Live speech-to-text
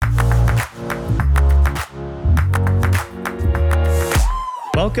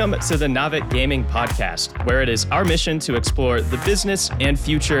Welcome to the Naavik Gaming Podcast, where it is our mission to explore the business and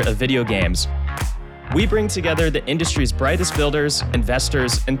future of video games. We bring together the industry's brightest builders,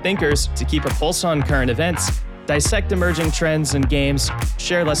 investors, and thinkers to keep a pulse on current events, dissect emerging trends in games,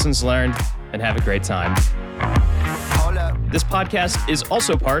 share lessons learned, and have a great time. This podcast is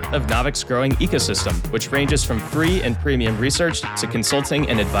also part of Naavik's growing ecosystem, which ranges from free and premium research to consulting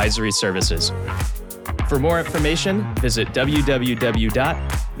and advisory services. For more information, visit www.naavik.co.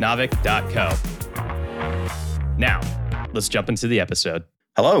 Now, let's jump into the episode.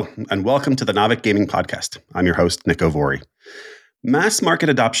 Hello, and welcome to the Naavik Gaming Podcast. I'm your host, Nick Ovori. Mass market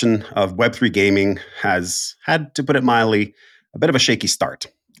adoption of Web3 gaming has had, to put it mildly, a bit of a shaky start.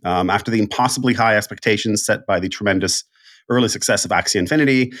 After the impossibly high expectations set by the tremendous early success of Axie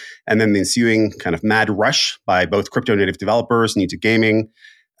Infinity, and then the ensuing kind of mad rush by both crypto-native developers new to gaming,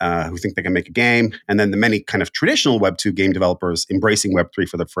 who think they can make a game, and then the many kind of traditional Web2 game developers embracing Web3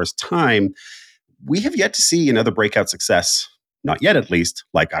 for the first time, we have yet to see another breakout success, not yet at least,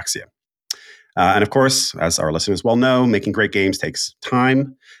 like Axie. And of course, as our listeners well know, making great games takes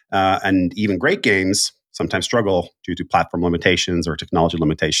time, and even great games sometimes struggle due to platform limitations or technology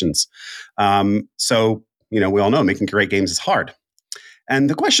limitations. So, we all know making great games is hard. And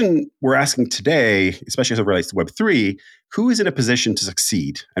the question we're asking today, especially as it relates to Web3, who is in a position to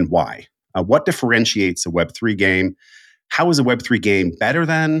succeed and why? What differentiates a Web3 game? How is a Web3 game better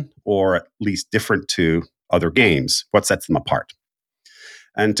than, or at least different to, other games? What sets them apart?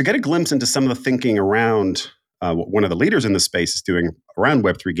 And to get a glimpse into some of the thinking around what one of the leaders in the space is doing around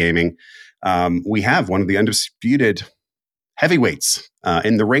Web3 gaming, we have one of the undisputed heavyweights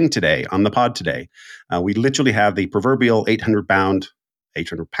in the ring today, on the pod today. We literally have the proverbial 800-pound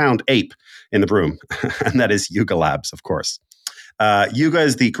ape in the room, and that is Yuga Labs, of course. Yuga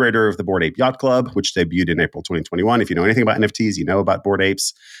is the creator of the Bored Ape Yacht Club, which debuted in April 2021. If you know anything about NFTs, you know about Bored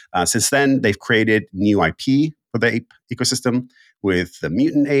Apes. Since then, they've created new IP for the ape ecosystem with the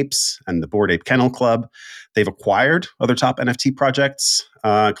Mutant Apes and the Bored Ape Kennel Club. They've acquired other top NFT projects,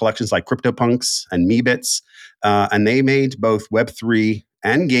 collections like CryptoPunks and Meebits, and they made both Web3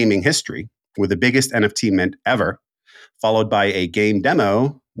 and gaming history with the biggest NFT mint ever, followed by a game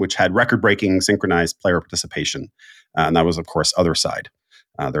demo, which had record-breaking synchronized player participation. And that was, of course, Otherside,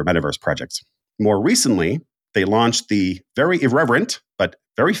 their metaverse projects. More recently, they launched the very irreverent, but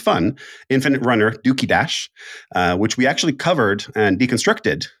very fun, Infinite Runner Dookie Dash, which we actually covered and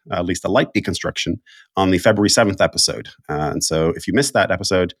deconstructed, at least a light deconstruction, on the February 7th episode. And so if you missed that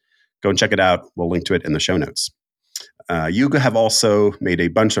episode, go and check it out. We'll link to it in the show notes. Yuga have also made a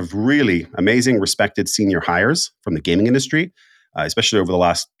bunch of really amazing, respected senior hires from the gaming industry, especially over the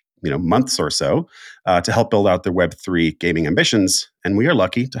last months or so, to help build out their Web3 gaming ambitions. And we are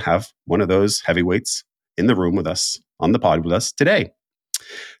lucky to have one of those heavyweights in the room with us, on the pod with us today.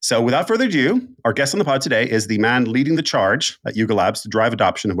 So without further ado, our guest on the pod today is the man leading the charge at Yuga Labs to drive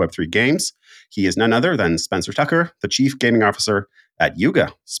adoption of Web3 games. He is none other than Spencer Tucker, the Chief Gaming Officer at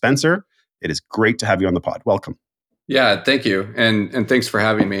Yuga. Spencer, it is great to have you on the pod. Welcome. Yeah, thank you. And thanks for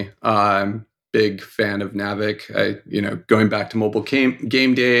having me. I'm big fan of Naavik. Going back to mobile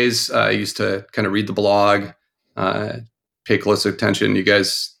game days, I used to kind of read the blog, pay close attention. You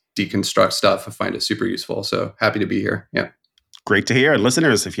guys deconstruct stuff. I find it super useful. So happy to be here. Yeah. Great to hear.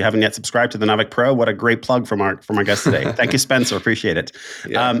 Listeners, if you haven't yet subscribed to the Naavik Pro, what a great plug from our guest today. Thank you, Spencer. Appreciate it.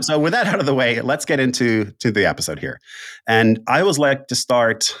 Yeah. So with that out of the way, let's get into the episode here. And I always like to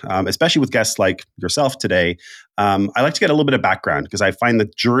start, especially with guests like yourself today, I like to get a little bit of background because I find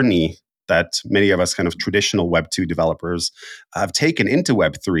the journey that many of us kind of traditional Web2 developers have taken into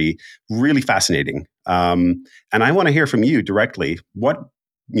Web3 really fascinating. And I want to hear from you directly. What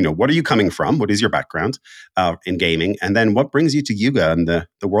are you coming from? What is your background in gaming? And then what brings you to Yuga and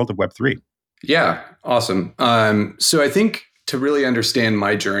the world of Web3? Yeah, awesome. So I think to really understand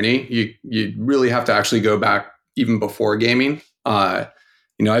my journey, you really have to actually go back even before gaming.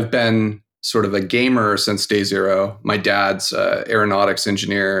 I've been sort of a gamer since day zero. My dad's aeronautics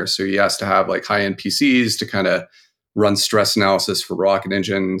engineer, so he has to have like high-end PCs to kind of run stress analysis for rocket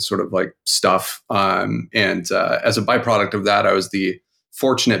engine sort of like stuff. And as a byproduct of that, I was the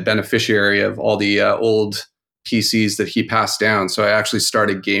fortunate beneficiary of all the old PCs that he passed down. So I actually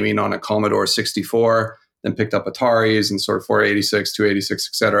started gaming on a Commodore 64, then picked up Ataris and sort of 486, 286,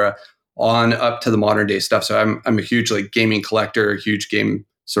 et cetera, on up to the modern day stuff. So I'm a huge like gaming collector, huge game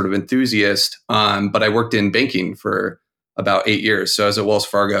sort of enthusiast. But I worked in banking for about 8 years. So I was at Wells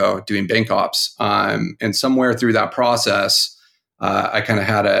Fargo doing bank ops. And somewhere through that process, I kind of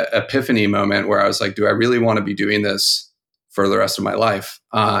had an epiphany moment where I was like, do I really want to be doing this for the rest of my life?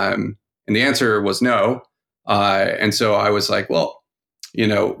 And the answer was no. And so I was like, well,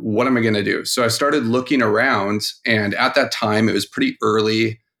 what am I going to do? So I started looking around, and at that time it was pretty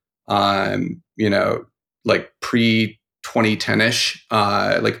early, like pre 2010-ish,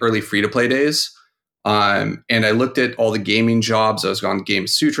 like early free to play days. And I looked at all the gaming jobs. I was on Game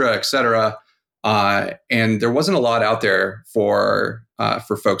Sutra, et cetera. And there wasn't a lot out there for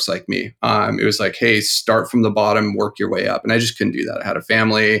folks like me. It was like, hey, start from the bottom, work your way up. And I just couldn't do that. I had a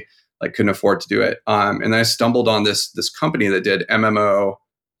family, like couldn't afford to do it. And then I stumbled on this company that did MMO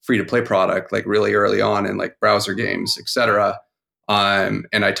free to play product, like really early on in like browser games, et cetera. And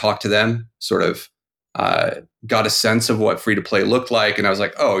I talked to them, sort of got a sense of what free to play looked like. And I was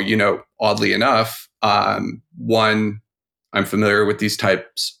like, oh, oddly enough, one, I'm familiar with these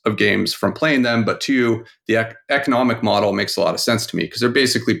types of games from playing them, but two, the economic model makes a lot of sense to me because they're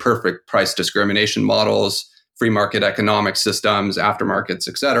basically perfect price discrimination models, free market economic systems, aftermarkets,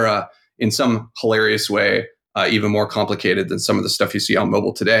 et cetera, in some hilarious way, even more complicated than some of the stuff you see on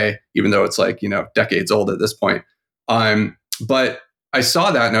mobile today, even though it's like, decades old at this point. But I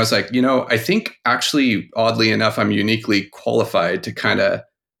saw that and I was like, I think actually, oddly enough, I'm uniquely qualified to kind of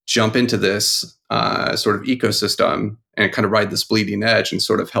jump into this sort of ecosystem and kind of ride this bleeding edge and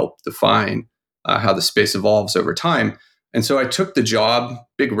sort of help define how the space evolves over time. And so I took the job,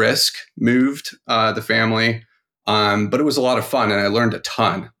 big risk, moved the family, but it was a lot of fun and I learned a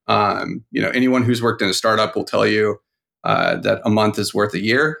ton. Anyone who's worked in a startup will tell you that a month is worth a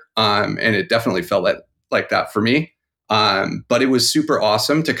year, and it definitely felt like that for me. But it was super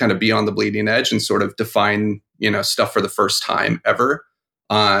awesome to kind of be on the bleeding edge and sort of define, stuff for the first time ever.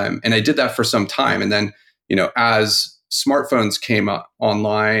 And I did that for some time. And then, as smartphones came up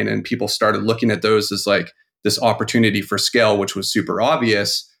online and people started looking at those as like this opportunity for scale, which was super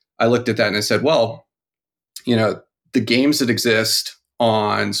obvious, I looked at that and I said, well, the games that exist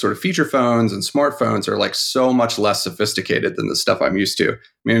on sort of feature phones and smartphones are like so much less sophisticated than the stuff I'm used to. I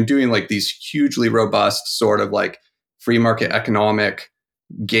mean, I'm doing like these hugely robust sort of like free market economic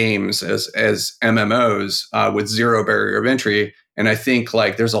games as MMOs with zero barrier of entry. And I think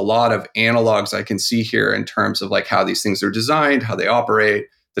like there's a lot of analogs I can see here in terms of like how these things are designed, how they operate,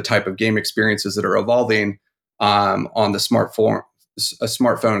 the type of game experiences that are evolving on the smartphone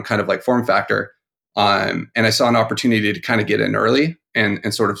kind of like form factor. And I saw an opportunity to kind of get in early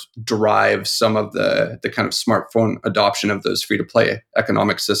and sort of drive some of the kind of smartphone adoption of those free to play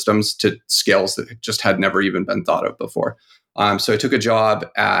economic systems to scales that just had never even been thought of before. So I took a job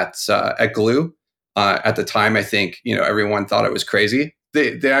at Glue. At the time, I think everyone thought I was crazy.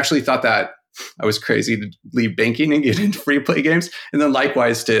 They actually thought that I was crazy to leave banking and get into free to play games, and then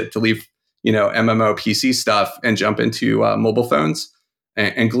likewise to leave MMO PC stuff and jump into mobile phones.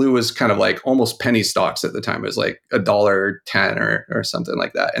 And Glue was kind of like almost penny stocks at the time. It was like $1.10 or something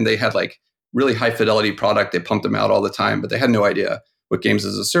like that. And they had like really high fidelity product. They pumped them out all the time, but they had no idea what games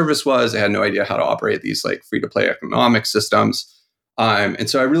as a service was. They had no idea how to operate these like free to play economic systems. And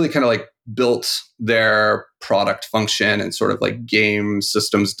so I really kind of like built their product function and sort of like game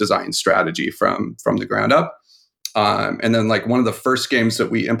systems design strategy from the ground up. And then like one of the first games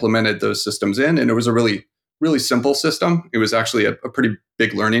that we implemented those systems in, and it was a really simple system. It was actually a pretty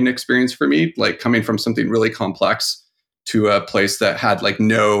big learning experience for me, like coming from something really complex to a place that had like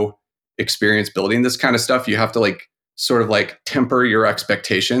no experience building this kind of stuff. You have to like sort of like temper your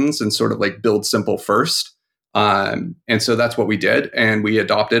expectations and sort of like build simple first. And so that's what we did. And we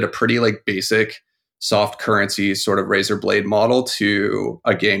adopted a pretty like basic soft currency sort of razor blade model to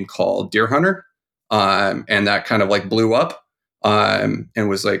a game called Deer Hunter. And that kind of like blew up and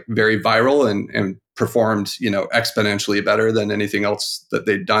was like very viral and performed, exponentially better than anything else that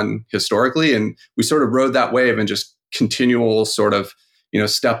they'd done historically. And we sort of rode that wave and just continual sort of,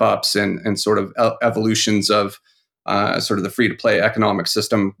 step ups and sort of evolutions of sort of the free to play economic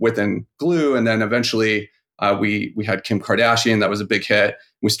system within Glue. And then eventually we had Kim Kardashian. That was a big hit.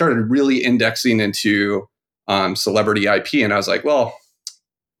 We started really indexing into celebrity IP. And I was like, well,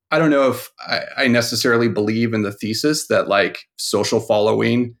 I don't know if I necessarily believe in the thesis that like social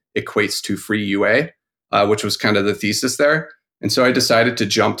following equates to free UA, which was kind of the thesis there. And so I decided to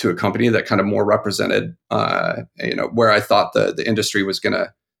jump to a company that kind of more represented, where I thought the industry was going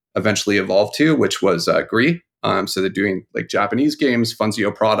to eventually evolve to, which was Gree. So they're doing like Japanese games,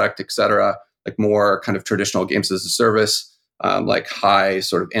 Funzio product, et cetera, like more kind of traditional games as a service, like high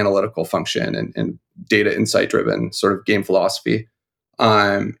sort of analytical function and data insight driven sort of game philosophy.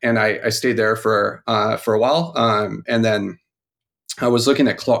 And I stayed there for a while. And then I was looking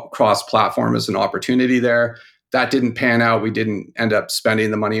at cross-platform as an opportunity there. That didn't pan out. We didn't end up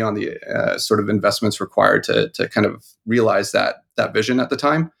spending the money on the sort of investments required to kind of realize that vision at the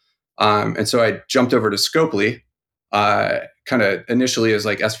time. And so I jumped over to Scopely kind of initially as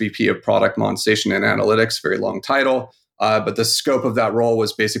like SVP of product monetization and analytics, very long title. But the scope of that role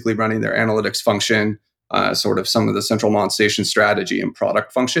was basically running their analytics function, sort of some of the central monetization strategy and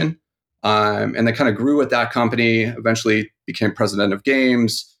product function. And they kind of grew with that company, eventually became president of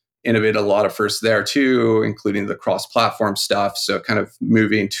games, innovated a lot of firsts there too, including the cross-platform stuff. So kind of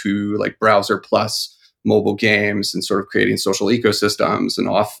moving to like browser plus mobile games and sort of creating social ecosystems and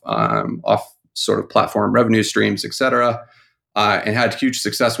off sort of platform revenue streams, et cetera. And had huge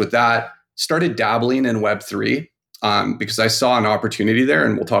success with that. Started dabbling in Web3 because I saw an opportunity there,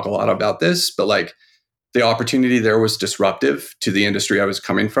 and we'll talk a lot about this, but like the opportunity there was disruptive to the industry I was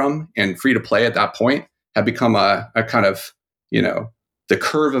coming from, and free to play at that point had become a kind of, the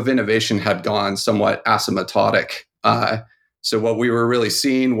curve of innovation had gone somewhat asymptotic. So what we were really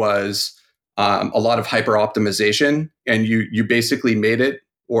seeing was a lot of hyper optimization, and you basically made it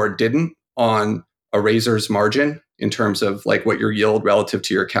or didn't on a razor's margin in terms of like what your yield relative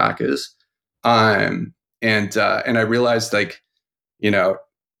to your CAC is. And I realized like,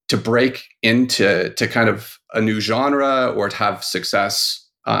 to break into kind of a new genre or to have success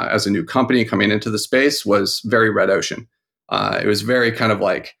as a new company coming into the space was very red ocean. It was very kind of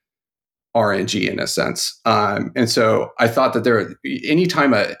like RNG in a sense. And so I thought that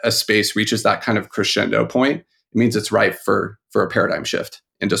anytime a space reaches that kind of crescendo point, it means it's ripe for a paradigm shift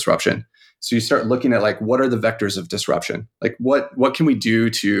and disruption. So you start looking at like, what are the vectors of disruption? Like what can we do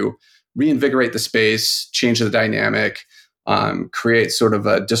to reinvigorate the space, change the dynamic, create sort of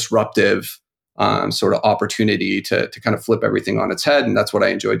a disruptive sort of opportunity to kind of flip everything on its head. And that's what I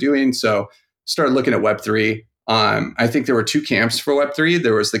enjoy doing. So started looking at Web3. I think there were two camps for Web3.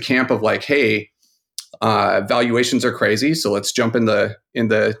 There was the camp of like, hey, valuations are crazy, so let's jump in the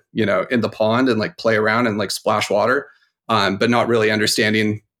pond and like play around and like splash water, but not really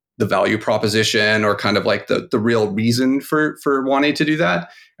understanding the value proposition or kind of like the real reason for wanting to do that.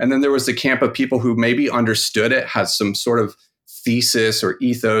 And then there was the camp of people who maybe understood it, has some sort of thesis or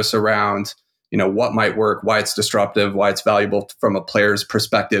ethos around, what might work, why it's disruptive, why it's valuable from a player's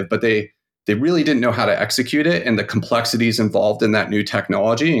perspective, but they really didn't know how to execute it, and the complexities involved in that new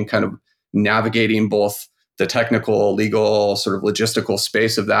technology and kind of navigating both the technical, legal, sort of logistical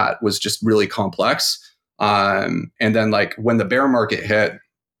space of that was just really complex. And then like when the bear market hit,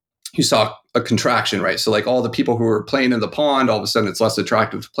 you saw a contraction, right? So like all the people who were playing in the pond, all of a sudden it's less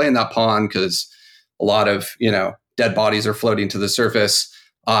attractive to play in that pond because a lot of, dead bodies are floating to the surface,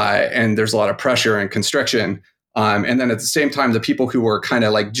 and there's a lot of pressure and constriction. And then at the same time, the people who were kind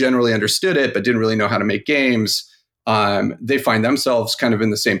of like generally understood it, but didn't really know how to make games, they find themselves kind of in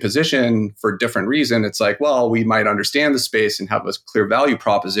the same position for a different reason. It's like, well, we might understand the space and have a clear value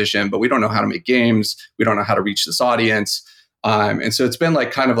proposition, but we don't know how to make games. We don't know how to reach this audience. And so it's been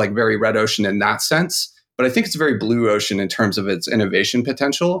like kind of like very red ocean in that sense, but I think it's very blue ocean in terms of its innovation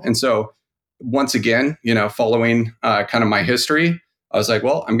potential. And so once again, following kind of my history, I was like,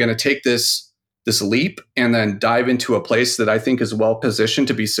 well, I'm going to take this leap and then dive into a place that I think is well positioned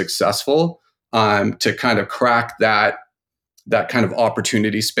to be successful, to kind of crack that kind of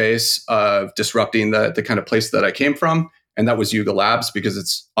opportunity space of disrupting the kind of place that I came from. And that was Yuga Labs, because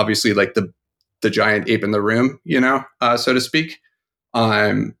it's obviously like the giant ape in the room, so to speak.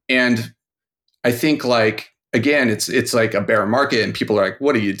 And I think like, again, it's like a bear market and people are like,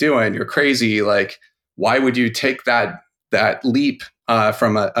 what are you doing? You're crazy. Like, why would you take that leap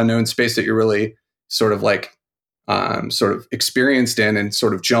from a known space that you're really sort of like sort of experienced in and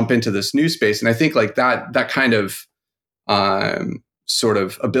sort of jump into this new space? And I think like that kind of sort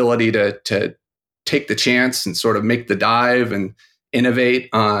of ability to take the chance and sort of make the dive and innovate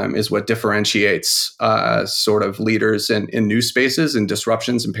is what differentiates sort of leaders in new spaces and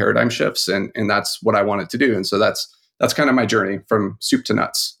disruptions and paradigm shifts. And that's what I wanted to do. And so that's kind of my journey from soup to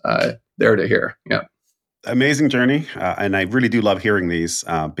nuts, there to here. Yeah. Amazing journey. And I really do love hearing these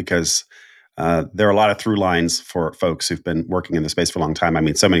because there are a lot of through lines for folks who've been working in the space for a long time. I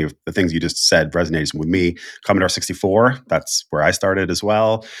mean, so many of the things you just said resonates with me. Commodore 64, that's where I started as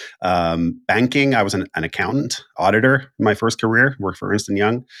well. Banking, I was an accountant, auditor in my first career, worked for Ernst &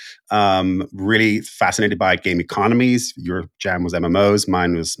 Young. Really fascinated by game economies. Your jam was MMOs.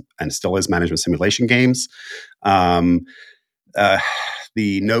 Mine was, and still is, management simulation games.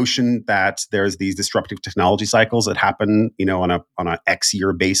 The notion that there's these disruptive technology cycles that happen, on a X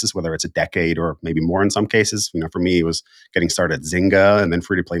year basis, whether it's a decade or maybe more in some cases. For me, it was getting started at Zynga and then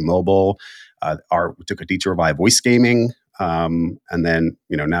free to play mobile. We took a detour via voice gaming, and then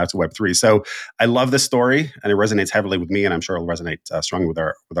now it's Web3. So I love this story, and it resonates heavily with me, and I'm sure it'll resonate strongly with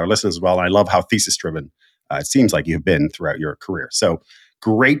our listeners as well. And I love how thesis driven it seems like you've been throughout your career. So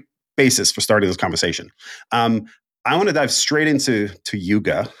great basis for starting this conversation. I want to dive straight into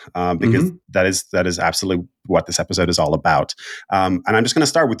Yuga because that is absolutely what this episode is all about. And I'm just going to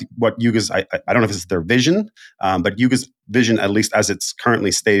start with what Yuga's. I don't know if it's their vision, but Yuga's vision, at least as it's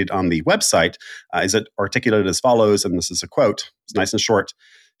currently stated on the website, is articulated as follows. And this is a quote. It's nice and short: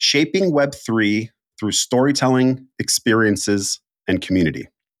 "Shaping Web3 through storytelling, experiences, and community."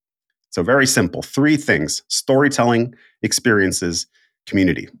 So very simple. 3 things: storytelling, experiences,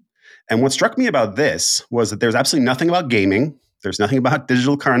 community. And what struck me about this was that there's absolutely nothing about gaming. There's nothing about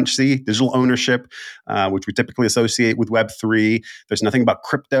digital currency, digital ownership, which we typically associate with Web3. There's nothing about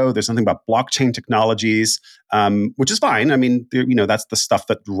crypto. There's nothing about blockchain technologies, which is fine. I mean, that's the stuff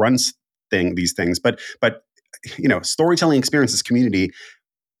that runs these things. But storytelling, experiences, community.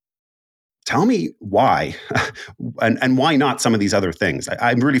 Tell me why, and why not some of these other things.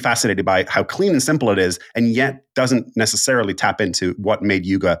 I'm really fascinated by how clean and simple it is, and yet doesn't necessarily tap into what made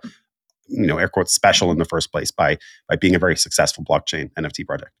Yuga, air quotes, special in the first place by being a very successful blockchain NFT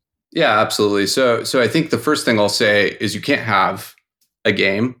project. Yeah, absolutely. So I think the first thing I'll say is you can't have a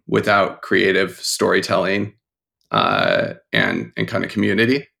game without creative storytelling and kind of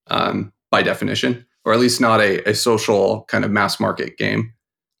community by definition, or at least not a social kind of mass market game.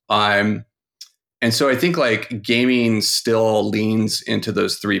 And so I think like gaming still leans into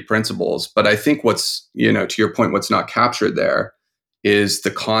those 3 principles. But I think what's, to your point, what's not captured there is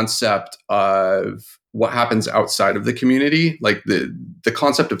the concept of what happens outside of the community, like the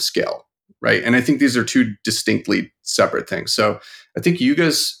concept of scale, right? And I think these are 2 distinctly separate things. So I think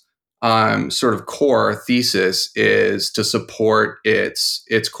Yuga's sort of core thesis is to support its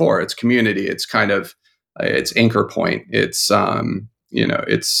core, its community, its kind of its anchor point, its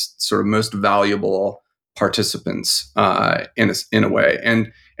its sort of most valuable participants in a way.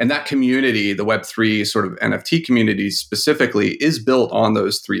 And that community, the Web3 sort of NFT community specifically, is built on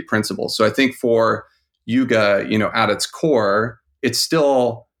those 3 principles. So I think for Yuga, at its core, it's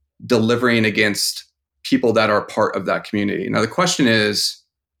still delivering against people that are part of that community. Now, the question is,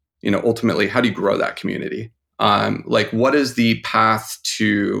 ultimately, how do you grow that community? What is the path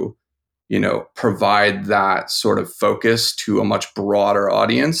to provide that sort of focus to a much broader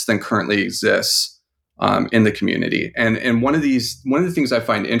audience than currently exists in the community? And one of the things I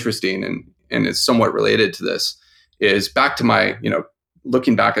find interesting and is somewhat related to this is back to my,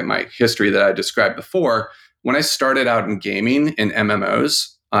 looking back at my history that I described before. When I started out in gaming in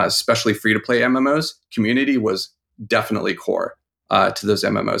MMOs, especially free-to-play MMOs, community was definitely core to those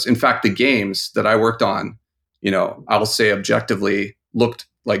MMOs. In fact, the games that I worked on, I'll say objectively, looked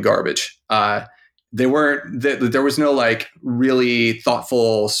like garbage. They weren't. There was no like really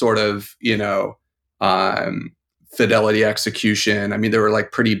thoughtful sort of fidelity execution. I mean, they were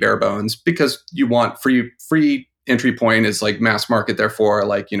like pretty bare bones because you want free entry point is like mass market. Therefore,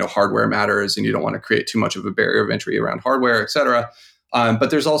 like hardware matters, and you don't want to create too much of a barrier of entry around hardware, et cetera.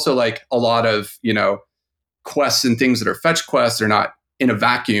 But there's also like a lot of quests and things that are fetch quests. They're not in a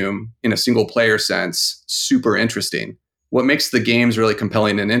vacuum in a single player sense super interesting. What makes the games really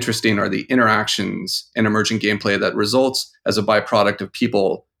compelling and interesting are the interactions and emerging gameplay that results as a byproduct of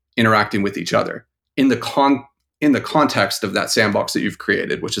people interacting with each other in the context of that sandbox that you've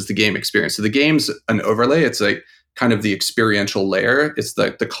created, which is the game experience. So the game's an overlay. It's like kind of the experiential layer. It's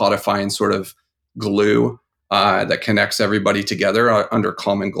the codifying sort of glue that connects everybody together under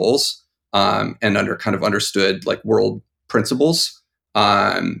common goals and under kind of understood like world principles.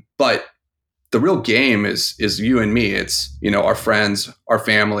 But the real game is you and me. It's our friends, our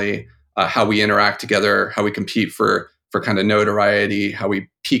family, how we interact together, how we compete for kind of notoriety, how we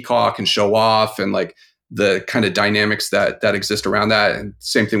peacock and show off, and like the kind of dynamics that exist around that. And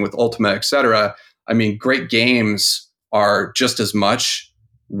same thing with Ultima, et cetera. I mean, great games are just as much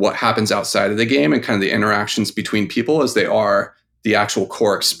what happens outside of the game and kind of the interactions between people as they are the actual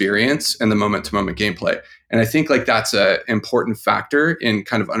core experience and the moment-to-moment gameplay. And I think like that's an important factor in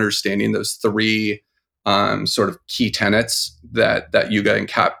kind of understanding those 3 sort of key tenets that Yuga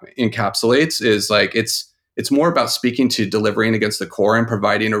encapsulates. Is like it's more about speaking to delivering against the core and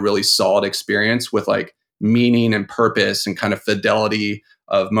providing a really solid experience with like meaning and purpose and kind of fidelity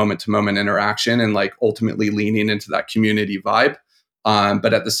of moment-to-moment interaction, and like ultimately leaning into that community vibe.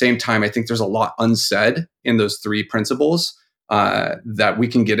 But at the same time, I think there's a lot unsaid in those 3 principles that we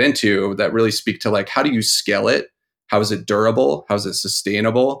can get into that really speak to like, how do you scale it? How is it durable? How is it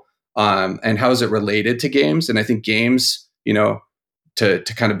sustainable? And how is it related to games? And I think games, to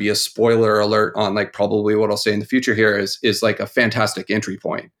kind of be a spoiler alert on like probably what I'll say in the future here is like a fantastic entry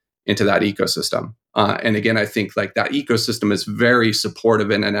point into that ecosystem. And again, I think like that ecosystem is very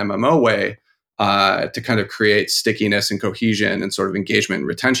supportive in an MMO way to kind of create stickiness and cohesion and sort of engagement and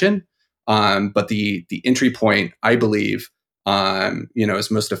retention. But the entry point, I believe,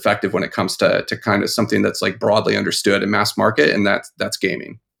 is most effective when it comes to kind of something that's like broadly understood in mass market, and that's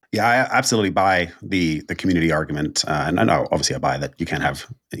gaming. Yeah, I absolutely buy the community argument, and I know obviously I buy that you can't have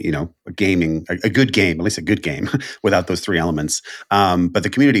a good game, at least a good game, without those three elements. But the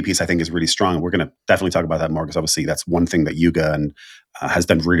community piece I think is really strong. We're going to definitely talk about that more because obviously that's one thing that Yuga and has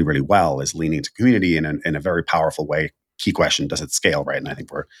done really really well is leaning into community in a very powerful way. Key question: does it scale? Right, and I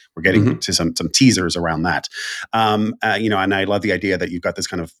think we're getting to some teasers around that. And I love the idea that you've got this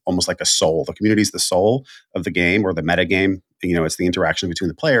kind of almost like a soul. The community is the soul of the game or the meta game. It's the interaction between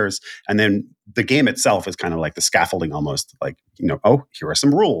the players, and then the game itself is kind of like the scaffolding, almost like oh, here are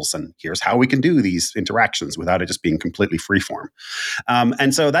some rules, and here's how we can do these interactions without it just being completely freeform.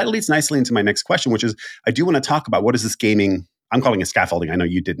 And so that leads nicely into my next question, which is I do want to talk about what is this gaming. I'm calling it scaffolding. I know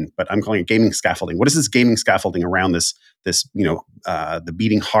you didn't, but I'm calling it gaming scaffolding. What is this gaming scaffolding around this the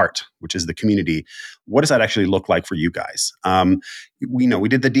beating heart, which is the community? What does that actually look like for you guys? We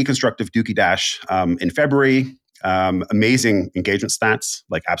did the deconstructive Dookie Dash in February. Amazing engagement stats,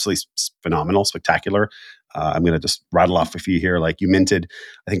 like absolutely phenomenal, spectacular. I'm going to just rattle off a few here. Like you minted,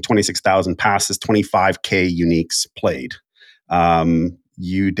 I think 26,000 passes, 25K uniques played.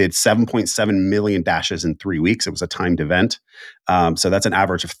 You did 7.7 million dashes in 3 weeks. It was a timed event. So that's an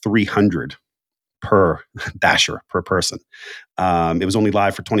average of 300 per dasher, per person. It was only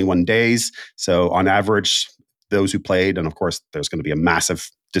live for 21 days. So on average, those who played, and of course, there's going to be a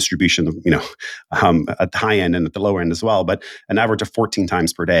massive distribution of, at the high end and at the lower end as well, but an average of 14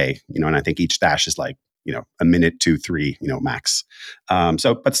 times per day, and I think each dash is like, a minute, 2, 3, max.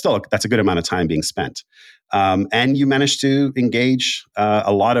 But still, that's a good amount of time being spent. And you managed to engage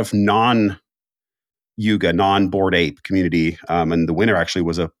a lot of non-Yuga, non-Bored Ape community. And the winner actually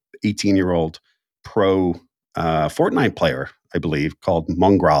was a 18-year-old pro Fortnite player, I believe, called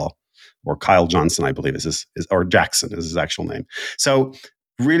Mongrel, or Kyle Johnson, I believe or Jackson is his actual name. So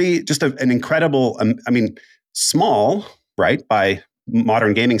really just an incredible, small, right, by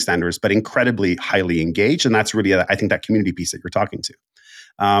modern gaming standards, but incredibly highly engaged. And that's really, I think, that community piece that you're talking to.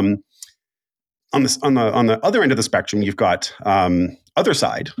 On the other end of the spectrum, you've got other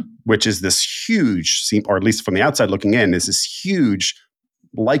side, which is this huge, or at least from the outside looking in, is this huge,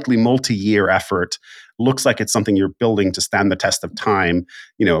 likely multi-year effort. Looks like it's something you're building to stand the test of time,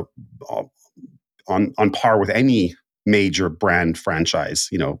 on par with any major brand franchise,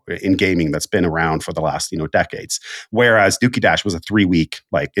 in gaming that's been around for the last, decades. Whereas Dookie Dash was a 3-week,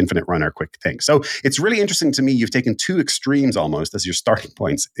 like infinite runner, quick thing. So it's really interesting to me. You've taken two extremes almost as your starting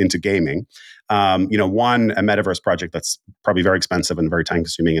points into gaming. One, a metaverse project that's probably very expensive and very time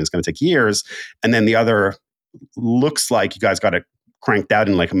consuming and it's going to take years. And then the other looks like you guys got it cranked out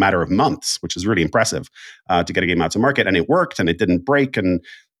in like a matter of months, which is really impressive to get a game out to market. And it worked and it didn't break. And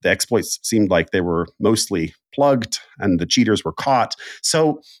the exploits seemed like they were mostly plugged and the cheaters were caught.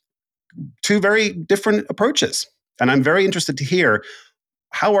 So two very different approaches. And I'm very interested to hear,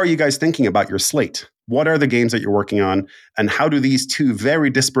 how are you guys thinking about your slate? What are the games that you're working on? And how do these two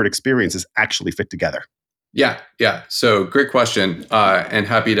very disparate experiences actually fit together? Yeah. So great question. And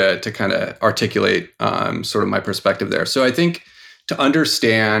happy to kind of articulate sort of my perspective there. So I think to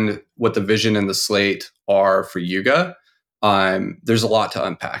understand what the vision and the slate are for Yuga, there's a lot to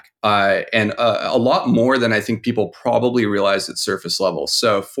unpack, and a lot more than I think people probably realize at surface level.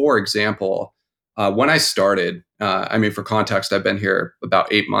 So, for example, when I started, for context, I've been here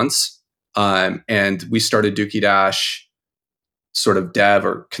about 8 months, and we started Dookie Dash, sort of dev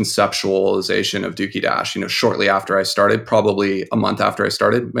or conceptualization of Dookie Dash, shortly after I started, probably a month after I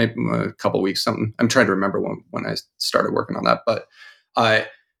started, maybe a couple of weeks, something. I'm trying to remember when I started working on that, but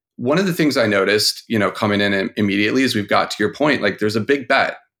one of the things I noticed, coming in immediately is we've got, to your point, like there's a big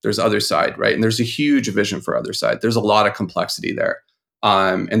bet, there's other side, right? And there's a huge vision for other side. There's a lot of complexity there.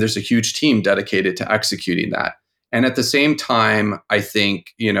 And there's a huge team dedicated to executing that. And at the same time, I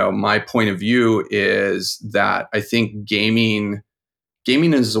think, my point of view is that I think gaming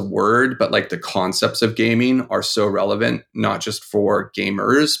is a word, but like the concepts of gaming are so relevant, not just for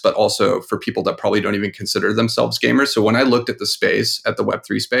gamers, but also for people that probably don't even consider themselves gamers. So when I looked at the space, at the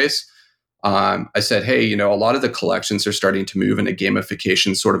Web3 space, I said, hey, a lot of the collections are starting to move in a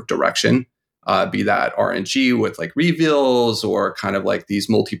gamification sort of direction, be that RNG with like reveals or kind of like these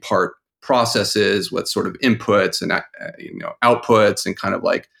multi-part processes with sort of inputs and outputs and kind of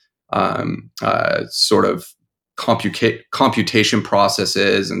like sort of computation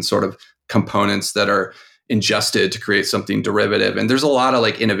processes and sort of components that are ingested to create something derivative. And there's a lot of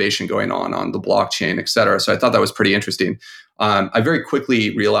like innovation going on the blockchain, et cetera. So I thought that was pretty interesting. I very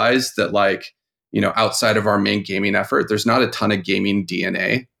quickly realized that outside of our main gaming effort, there's not a ton of gaming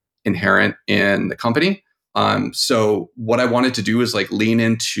DNA inherent in the company. So what I wanted to do is like lean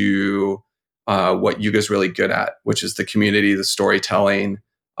into what Yuga's really good at, which is the community, the storytelling,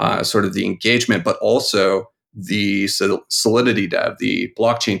 sort of the engagement, but also the Solidity dev, the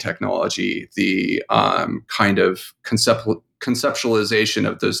blockchain technology, the kind of conceptualization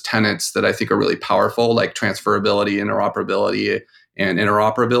of those tenets that I think are really powerful, like transferability, interoperability, and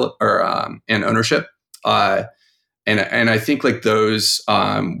and ownership. And I think like those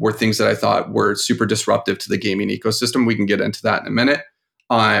were things that I thought were super disruptive to the gaming ecosystem. We can get into that in a minute.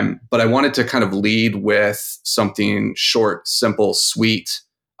 But I wanted to kind of lead with something short, simple, sweet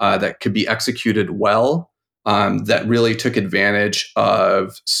that could be executed well, that really took advantage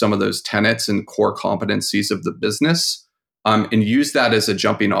of some of those tenets and core competencies of the business, and use that as a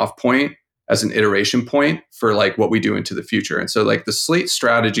jumping off point, as an iteration point for like what we do into the future. And so like the Slate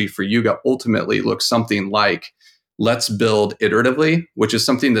strategy for Yuga ultimately looks something like, let's build iteratively, which is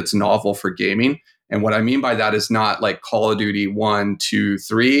something that's novel for gaming. And what I mean by that is not like Call of Duty 1, 2,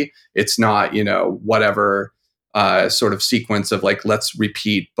 3. It's not, whatever sort of sequence of like, let's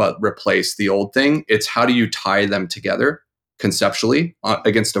repeat but replace the old thing. It's how do you tie them together conceptually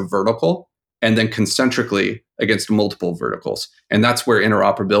against a vertical, and then concentrically against multiple verticals. And that's where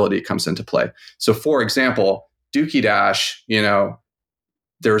interoperability comes into play. So for example, Dookie Dash,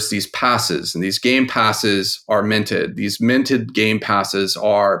 there's these passes, and these game passes are minted. These minted game passes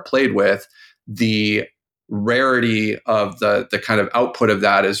are played with. The rarity of the kind of output of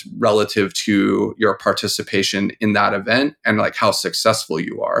that is relative to your participation in that event and like how successful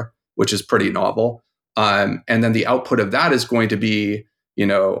you are, which is pretty novel. And then the output of that is going to be,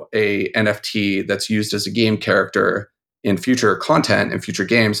 a NFT that's used as a game character in future content and future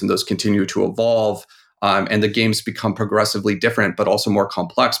games, and those continue to evolve. And the games become progressively different, but also more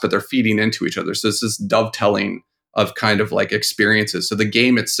complex, but they're feeding into each other. So this is dovetailing of kind of like experiences. So the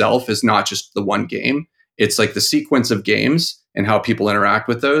game itself is not just the one game. It's like the sequence of games and how people interact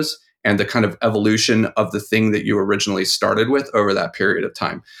with those, and the kind of evolution of the thing that you originally started with over that period of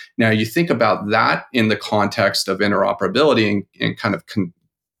time. Now, you think about that in the context of interoperability and kind of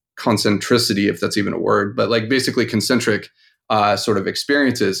concentricity, if that's even a word, but like basically concentric sort of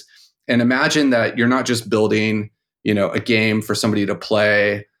experiences. And imagine that you're not just building, a game for somebody to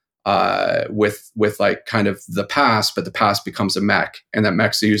play with like kind of the past, but the past becomes a mech, and that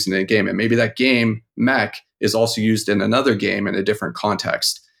mech's used in a game. And maybe that game mech is also used in another game in a different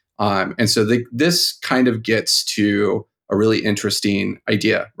context. And so this kind of gets to a really interesting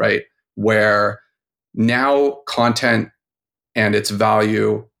idea, right? Where now content and its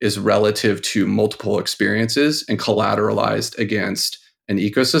value is relative to multiple experiences and collateralized against an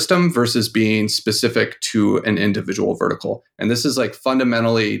ecosystem versus being specific to an individual vertical. And this is like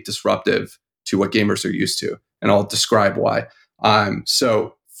fundamentally disruptive to what gamers are used to. And I'll describe why.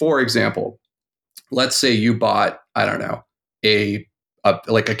 So for example, let's say you bought, I don't know, a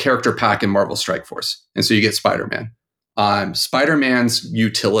character pack in Marvel Strike Force. And so you get Spider-Man. Spider-Man's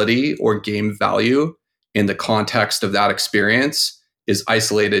utility or game value in the context of that experience is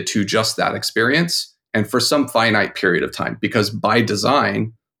isolated to just that experience and for some finite period of time, because by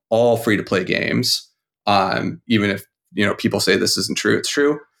design, all free-to-play games, even if people say this isn't true, it's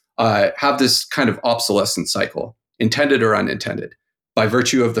true, have this kind of obsolescence cycle, intended or unintended. By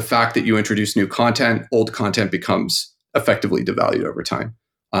virtue of the fact that you introduce new content, old content becomes effectively devalued over time.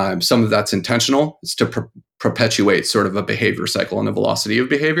 Some of that's intentional. It's to perpetuate sort of a behavior cycle and a velocity of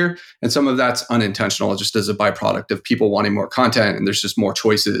behavior. And some of that's unintentional, just as a byproduct of people wanting more content, and there's just more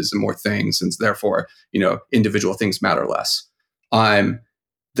choices and more things. And therefore, individual things matter less.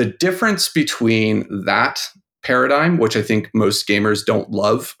 The difference between that paradigm, which I think most gamers don't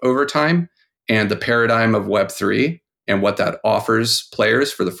love over time, and the paradigm of Web3 and what that offers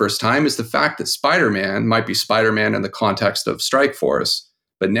players for the first time, is the fact that Spider-Man might be Spider-Man in the context of Strike Force,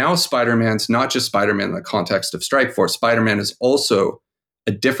 but now Spider-Man's not just Spider-Man in the context of Strike Force. Spider-Man is also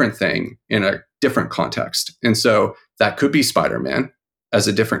a different thing in a different context. And so that could be Spider-Man as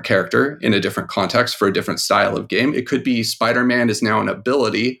a different character in a different context for a different style of game. It could be Spider-Man is now an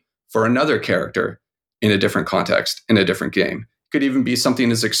ability for another character in a different context, in a different game. It could even be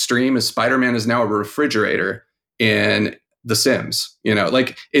something as extreme as Spider-Man is now a refrigerator in The Sims.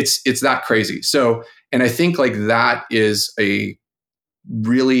 It's that crazy. So, and I think like that is a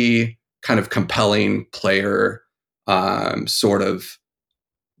really kind of compelling player sort of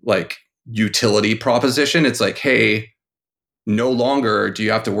like utility proposition. It's like, hey, no longer do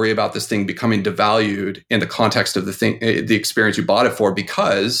you have to worry about this thing becoming devalued in the context of the experience you bought it for,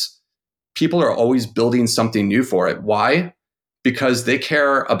 because people are always building something new for it. Why? Because they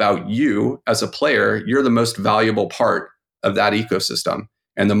care about you as a player. You're the most valuable part of that ecosystem.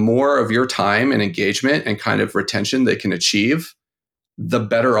 And the more of your time and engagement and kind of retention they can achieve, the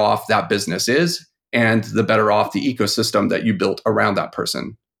better off that business is, and the better off the ecosystem that you built around that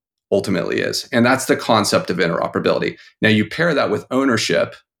person ultimately is. And that's the concept of interoperability. Now you pair that with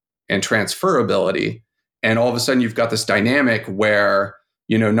ownership and transferability, and all of a sudden you've got this dynamic where,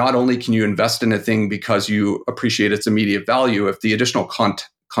 not only can you invest in a thing because you appreciate its immediate value, if the additional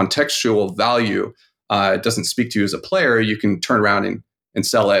contextual value doesn't speak to you as a player, you can turn around and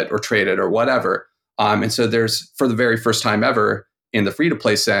sell it or trade it or whatever. And so there's, for the very first time ever in the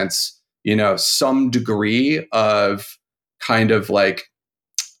free-to-play sense, some degree of kind of like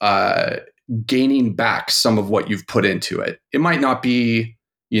gaining back some of what you've put into it. It might not be,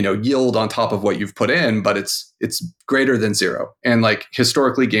 yield on top of what you've put in, but it's greater than zero. And like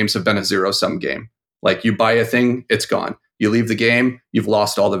historically, games have been a zero-sum game. Like you buy a thing, it's gone. You leave the game, you've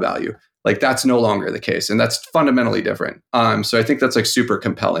lost all the value. Like that's no longer the case. And that's fundamentally different. So I think that's like super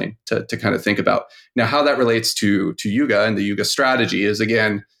compelling to kind of think about. Now, how that relates to Yuga and the Yuga strategy is,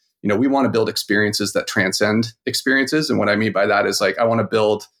 again, we want to build experiences that transcend experiences. And what I mean by that is like, I want to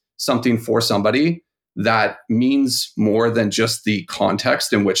build something for somebody that means more than just the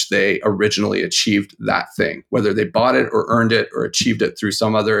context in which they originally achieved that thing, whether they bought it or earned it or achieved it through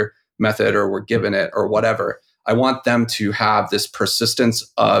some other method or were given it or whatever. I want them to have this persistence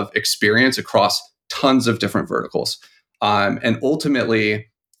of experience across tons of different verticals. And ultimately,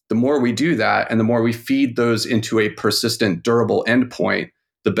 the more we do that and the more we feed those into a persistent, durable endpoint,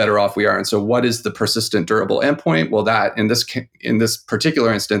 the better off we are. And so what is the persistent, durable endpoint? Well, that in this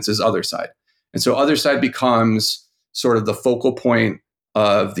particular instance is other side. And so other side becomes sort of the focal point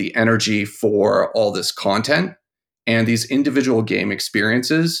of the energy for all this content. And these individual game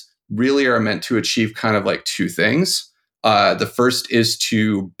experiences really are meant to achieve kind of like two things. The first is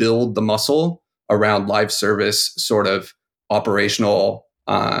to build the muscle around live service sort of operational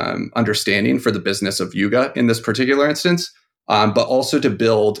understanding for the business of Yuga in this particular instance, but also to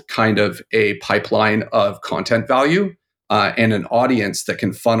build kind of a pipeline of content value and an audience that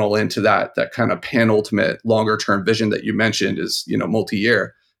can funnel into that kind of penultimate longer term vision that you mentioned is,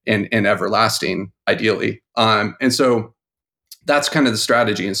 multi-year and everlasting, ideally. And so that's kind of the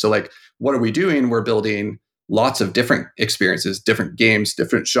strategy. And so like, what are we doing? We're building lots of different experiences, different games,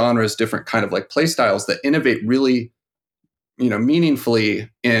 different genres, different kind of like play styles that innovate really, meaningfully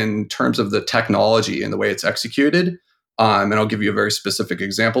in terms of the technology and the way it's executed. And I'll give you a very specific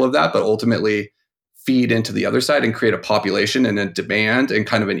example of that, but ultimately feed into the other side and create a population and a demand and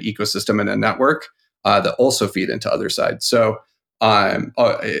kind of an ecosystem and a network that also feed into other side. So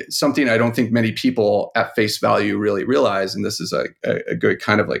something I don't think many people at face value really realize, and this is a good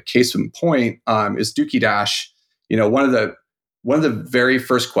kind of like case in point, is Dookie Dash. One of the very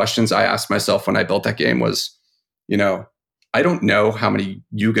first questions I asked myself when I built that game was, I don't know how many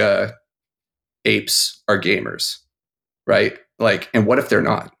Yuga apes are gamers, right? Like, and what if they're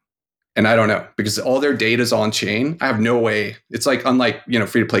not? And I don't know, because all their data is on chain. I have no way. It's like, unlike,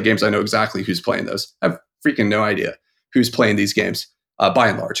 free to play games, I know exactly who's playing those. I have freaking no idea who's playing these games by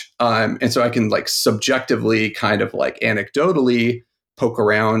and large. And so I can like subjectively kind of like anecdotally poke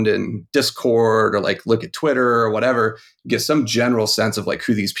around in Discord or like look at Twitter or whatever, get some general sense of like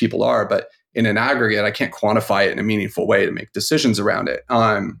who these people are. But in an aggregate, I can't quantify it in a meaningful way to make decisions around it.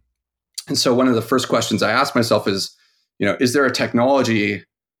 And so one of the first questions I asked myself is, is there a technology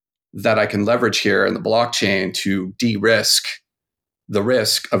that I can leverage here in the blockchain to de-risk the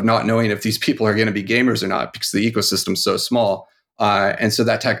risk of not knowing if these people are going to be gamers or not, because the ecosystem's so small. And so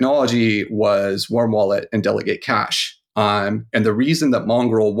that technology was Warm Wallet and Delegate Cash. And the reason that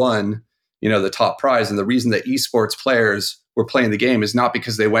Mongrel won, the top prize, and the reason that esports players were playing the game is not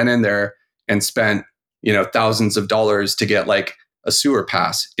because they went in there and spent, thousands of dollars to get like a sewer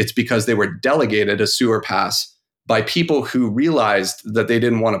pass. It's because they were delegated a sewer pass by people who realized that they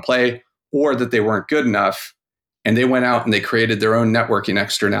didn't want to play or that they weren't good enough. And they went out and they created their own networking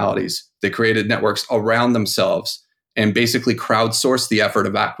externalities. They created networks around themselves and basically crowdsourced the effort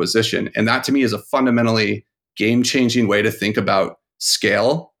of acquisition. And that to me is a fundamentally game-changing way to think about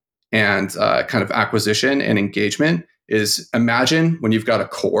scale and kind of acquisition and engagement. Is imagine when you've got a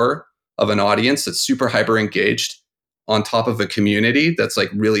core of an audience that's super hyper engaged on top of a community that's like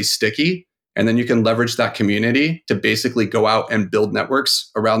really sticky. And then you can leverage that community to basically go out and build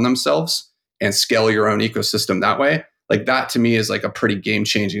networks around themselves and scale your own ecosystem that way. Like that to me is like a pretty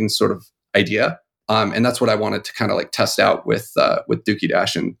game-changing sort of idea. And that's what I wanted to kind of like test out with Dookie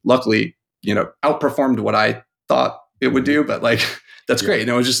Dash. And luckily, outperformed what I thought it would do, but like, that's great.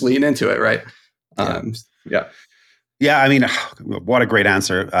 Just lean into it. Right. Yeah. Yeah, I mean, what a great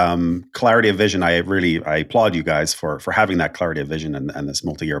answer. Clarity of vision. I applaud you guys for having that clarity of vision and this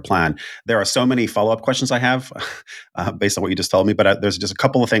multi-year plan. There are so many follow-up questions I have based on what you just told me, but there's just a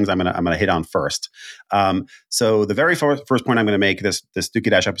couple of things I'm gonna hit on first. So the very first point I'm going to make, this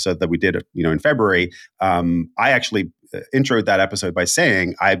Dookie Dash episode that we did, in February, I actually introed that episode by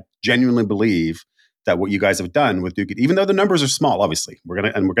saying I genuinely believe that what you guys have done with Dookie, even though the numbers are small, obviously, we're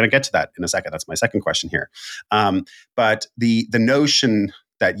gonna get to that in a second. That's my second question here. But the notion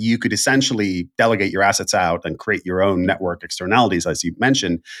that you could essentially delegate your assets out and create your own network externalities, as you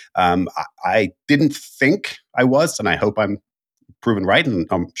mentioned, I didn't think I was, and I hope I'm proven right, and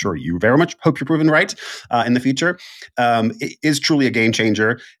I'm sure you very much hope you're proven right in the future. It is truly a game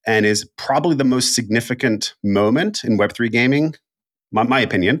changer and is probably the most significant moment in Web3 gaming, my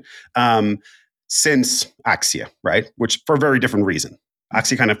opinion, since Axia, right? Which for a very different reason.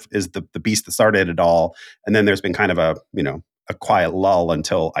 Axie kind of is the beast that started it all, and then there's been kind of a quiet lull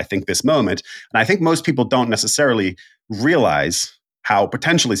until I think this moment. And I think most people don't necessarily realize how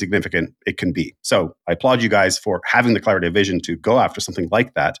potentially significant it can be. So I applaud you guys for having the clarity of vision to go after something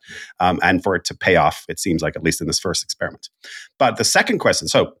like that, and for it to pay off. It seems like, at least in this first experiment. But the second question,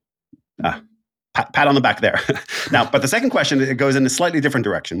 pat on the back there. Now, but the second question, it goes in a slightly different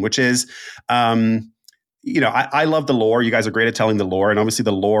direction, which is, I love the lore. You guys are great at telling the lore, and obviously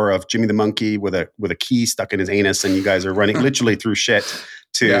the lore of Jimmy the Monkey with a key stuck in his anus, and you guys are running literally through shit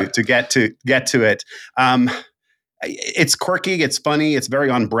to get to it. It's quirky, it's funny, it's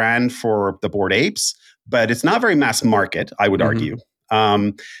very on brand for the Bored Apes, but it's not very mass market, I would argue.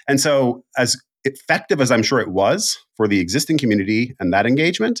 And so, as effective as I'm sure it was for the existing community and that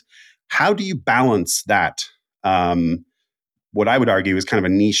engagement, how do you balance that? What I would argue is kind of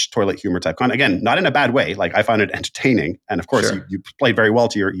a niche toilet humor type content. Again, not in a bad way. Like, I found it entertaining. And of course, you played very well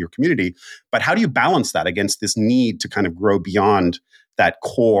to your community. But how do you balance that against this need to kind of grow beyond that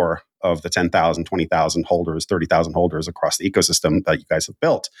core of the 10,000, 20,000 holders, 30,000 holders across the ecosystem that you guys have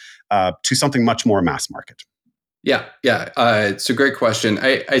built to something much more mass market? Yeah. It's a great question.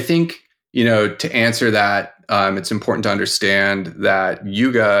 I think, to answer that, it's important to understand that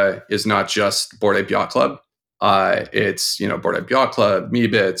Yuga is not just Bored Ape Yacht Club. It's, Bored Ape Yacht Club,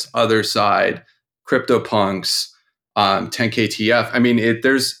 Meebits, Other Side, CryptoPunks, 10KTF. I mean,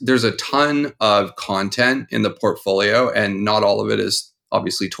 there's a ton of content in the portfolio, and not all of it is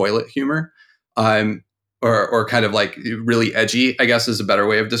obviously toilet humor, or kind of like really edgy, I guess is a better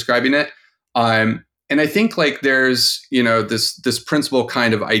way of describing it. And I think like there's, this principal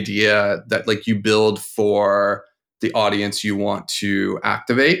kind of idea that like you build for the audience you want to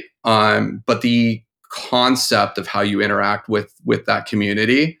activate. But the concept of how you interact with that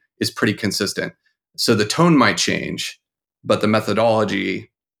community is pretty consistent. So the tone might change, but the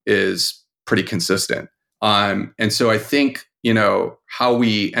methodology is pretty consistent. And so I think, how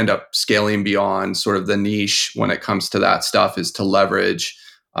we end up scaling beyond sort of the niche when it comes to that stuff is to leverage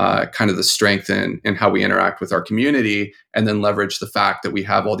kind of the strength in how we interact with our community, and then leverage the fact that we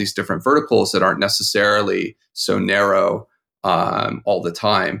have all these different verticals that aren't necessarily so narrow all the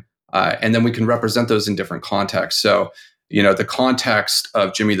time. And then we can represent those in different contexts. So, the context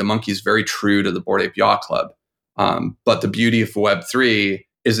of Jimmy the Monkey is very true to the Bored Ape Yacht Club. But the beauty of Web3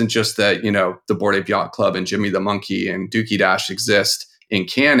 isn't just that, the Bored Ape Yacht Club and Jimmy the Monkey and Dookie Dash exist in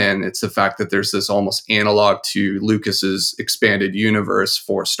canon. It's the fact that there's this almost analog to Lucas's expanded universe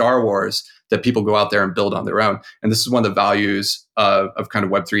for Star Wars that people go out there and build on their own. And this is one of the values of kind of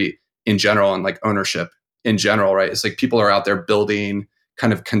Web3 in general, and like ownership in general, right? It's like people are out there building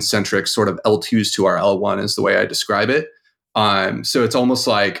kind of concentric sort of L2s to our L1 is the way I describe it. So it's almost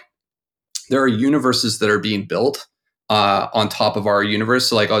like there are universes that are being built on top of our universe.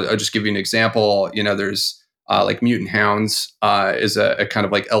 So like, I'll just give you an example. There's like Mutant Hounds is a kind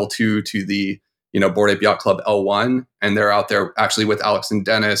of like L2 to the, Bored Ape Yacht Club L1. And they're out there actually with Alex and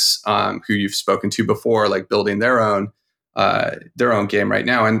Dennis, who you've spoken to before, like building their own game right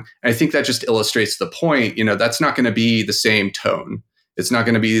now. And I think that just illustrates the point, that's not going to be the same tone. It's not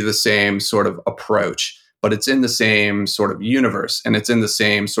going to be the same sort of approach, but it's in the same sort of universe, and it's in the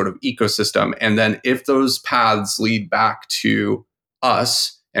same sort of ecosystem. And then if those paths lead back to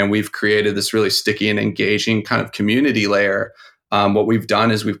us, and we've created this really sticky and engaging kind of community layer, what we've done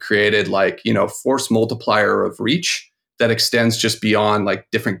is we've created like, force multiplier of reach that extends just beyond like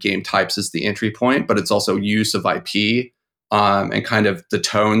different game types as the entry point, but it's also use of IP, and kind of the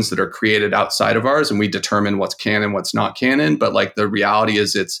tones that are created outside of ours. And we determine what's canon, what's not canon. But like the reality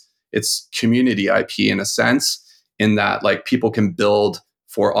is it's community IP in a sense, in that like people can build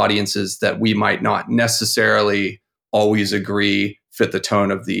for audiences that we might not necessarily always agree fit the tone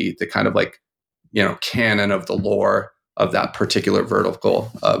of the kind of like canon of the lore of that particular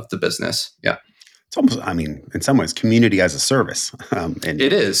vertical of the business. Yeah. It's almost, in some ways, community as a service. And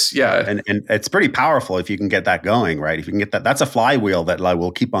it is, yeah. And it's pretty powerful if you can get that going, right? If you can get that, that's a flywheel that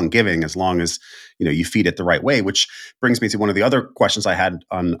will keep on giving as long as, you feed it the right way, which brings me to one of the other questions I had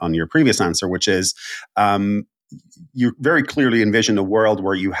on your previous answer, which is, you very clearly envision a world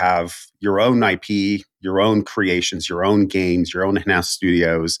where you have your own IP, your own creations, your own games, your own in-house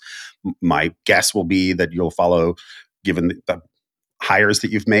studios. My guess will be that you'll follow, given the hires that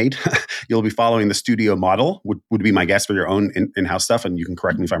you've made, you'll be following the studio model, would be my guess for your own in-house stuff. And you can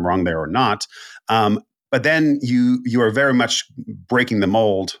correct me if I'm wrong there or not. But then you are very much breaking the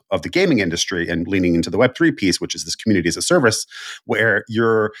mold of the gaming industry and leaning into the Web3 piece, which is this community as a service, where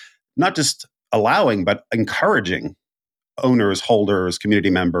you're not just allowing, but encouraging owners, holders, community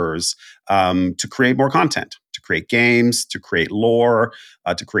members to create more content, to create games, to create lore,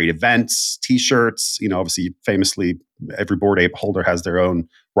 to create events, T-shirts. Obviously, famously, every Bored Ape holder has their own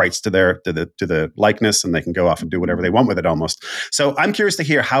rights to the likeness, and they can go off and do whatever they want with it almost. So I'm curious to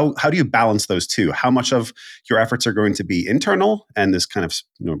hear how do you balance those two? How much of your efforts are going to be internal and this kind of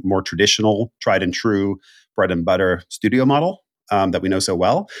more traditional, tried and true, bread and butter studio model that we know so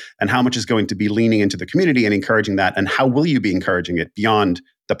well, and how much is going to be leaning into the community and encouraging that, and how will you be encouraging it beyond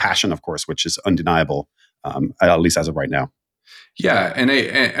the passion, of course, which is undeniable, at least as of right now? Yeah, and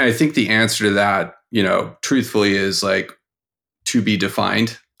I think the answer to that, truthfully, is like to be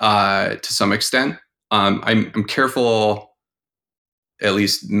defined to some extent. I'm careful, at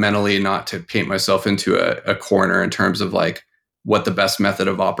least mentally, not to paint myself into a corner in terms of like what the best method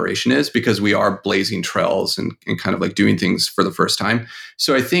of operation is, because we are blazing trails and kind of like doing things for the first time.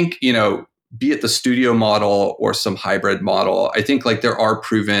 So I think, be it the studio model or some hybrid model, I think like there are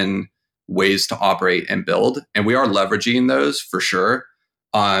proven ways to operate and build, and we are leveraging those for sure.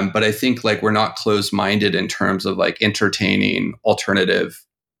 But I think like we're not closed-minded in terms of like entertaining alternative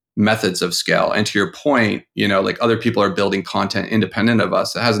methods of scale. And to your point, like other people are building content independent of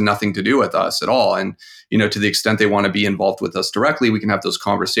us. It has nothing to do with us at all. And, to the extent they want to be involved with us directly, we can have those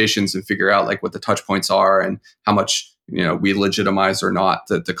conversations and figure out like what the touch points are and how much, we legitimize or not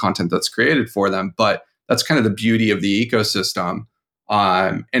the content that's created for them. But that's kind of the beauty of the ecosystem.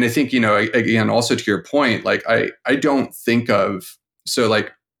 And I think, again, also to your point, like I don't think of, so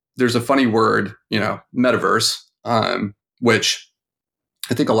like there's a funny word, metaverse, which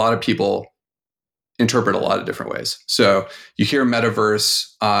I think a lot of people interpret a lot of different ways. So you hear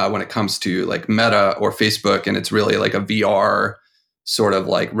metaverse when it comes to like Meta or Facebook, and it's really like a VR sort of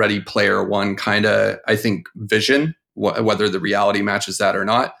like Ready Player One kind of, I think, vision, whether the reality matches that or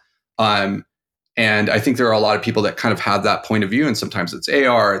not. And I think there are a lot of people that kind of have that point of view, and sometimes it's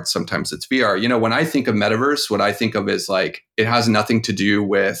AR, and sometimes it's VR. When I think of metaverse, what I think of is like, it has nothing to do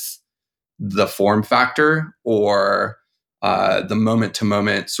with the form factor or the moment to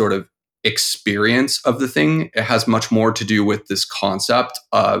moment sort of experience of the thing. It has much more to do with this concept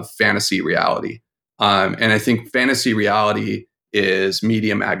of fantasy reality. And I think fantasy reality is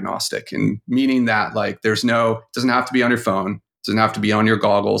medium agnostic, and meaning that like it doesn't have to be on your phone, it doesn't have to be on your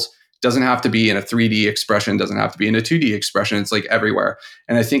goggles, it doesn't have to be in a 3D expression, doesn't have to be in a 2D expression. It's like everywhere.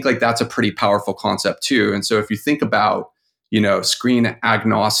 And I think like that's a pretty powerful concept too. And so if you think about screen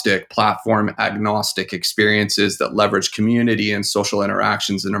agnostic, platform agnostic experiences that leverage community and social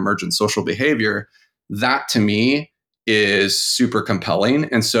interactions and emergent social behavior, that to me is super compelling.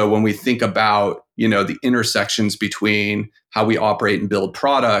 And so when we think about, the intersections between how we operate and build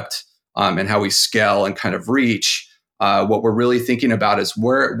product and how we scale and kind of reach, what we're really thinking about is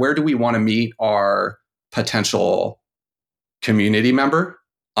where do we want to meet our potential community member?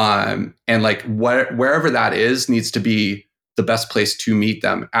 And like wherever that is needs to be the best place to meet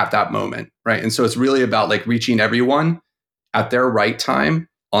them at that moment, right? And so it's really about like reaching everyone at their right time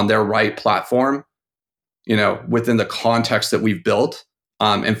on their right platform, within the context that we've built,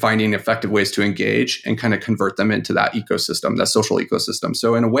 and finding effective ways to engage and kind of convert them into that ecosystem, that social ecosystem.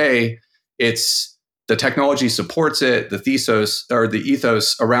 So in a way, it's the technology supports it, the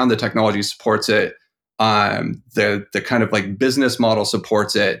ethos around the technology supports it, the kind of like business model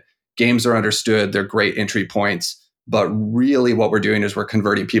supports it. Games are understood, they're great entry points. But really what we're doing is we're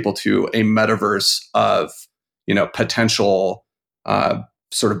converting people to a metaverse of, potential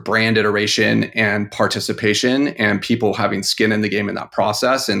sort of brand iteration and participation, and people having skin in the game in that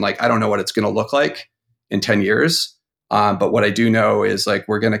process. And like, I don't know what it's going to look like in 10 years. But what I do know is like,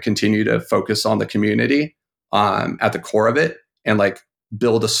 we're going to continue to focus on the community at the core of it, and like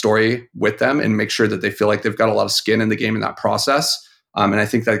build a story with them and make sure that they feel like they've got a lot of skin in the game in that process. And I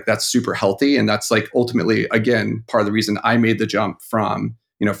think that that's super healthy. And that's like ultimately, again, part of the reason I made the jump from,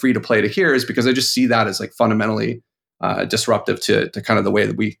 free to play to here is because I just see that as like fundamentally disruptive to kind of the way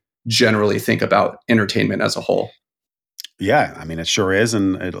that we generally think about entertainment as a whole. Yeah, I mean, it sure is,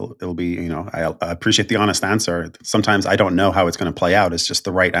 and it'll be. I appreciate the honest answer. Sometimes I don't know how it's going to play out. It's just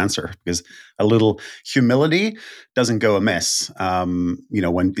the right answer because a little humility doesn't go amiss.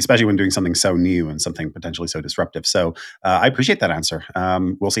 Especially when doing something so new and something potentially so disruptive. So I appreciate that answer.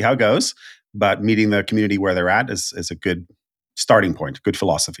 We'll see how it goes, but meeting the community where they're at is a good starting point, good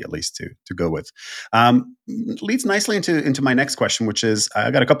philosophy at least to go with. Leads nicely into my next question, which is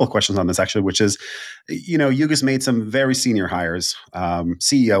I got a couple of questions on this actually, which is, Yuga's made some very senior hires,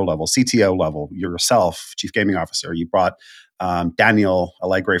 CEO level, CTO level, yourself, Chief Gaming Officer. You brought Daniel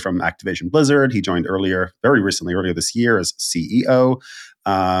Allegre from Activision Blizzard. He joined earlier this year as CEO.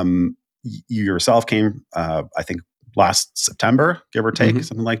 You yourself came, I think, last September, give or take,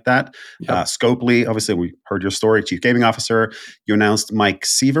 something like that. Yep. Scopely, obviously, we heard your story, Chief Gaming Officer. You announced Mike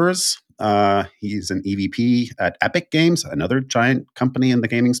Sievers. He's an EVP at Epic Games, another giant company in the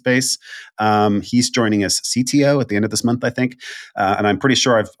gaming space. He's joining as CTO at the end of this month, I think. And I'm pretty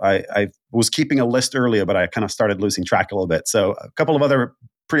sure I was keeping a list earlier, but I kind of started losing track a little bit. So a couple of other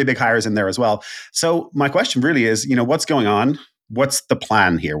pretty big hires in there as well. So my question really is, what's going on? What's the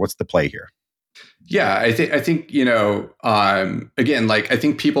plan here? What's the play here? Yeah, I think again, like I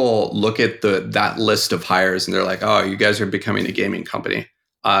think people look at that list of hires and they're like, oh, you guys are becoming a gaming company.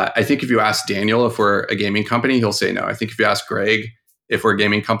 I think if you ask Daniel if we're a gaming company, he'll say no. I think if you ask Greg if we're a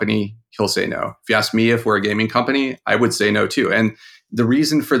gaming company, he'll say no. If you ask me if we're a gaming company, I would say no too. And the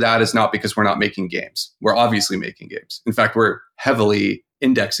reason for that is not because we're not making games. We're obviously making games. In fact, we're heavily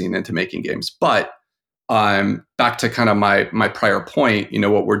indexing into making games. But back to kind of my prior point,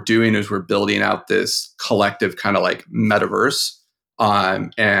 what we're doing is we're building out this collective kind of like metaverse.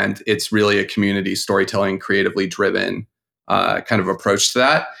 And it's really a community storytelling, creatively driven kind of approach to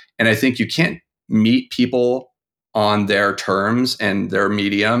that. And I think you can't meet people on their terms and their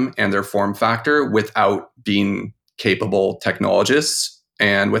medium and their form factor without being capable technologists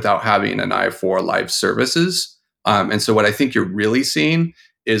and without having an eye for live services. And so what I think you're really seeing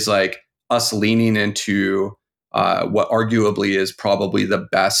is like us leaning into what arguably is probably the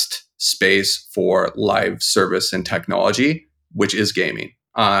best space for live service and technology, which is gaming.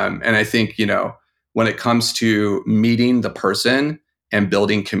 And I think, when it comes to meeting the person and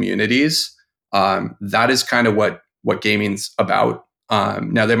building communities, that is kind of what gaming's about.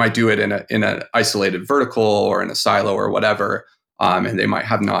 Now they might do it in an isolated vertical or in a silo or whatever, and they might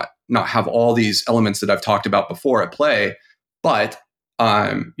have not have all these elements that I've talked about before at play, but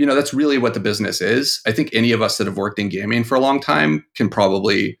that's really what the business is. I think any of us that have worked in gaming for a long time can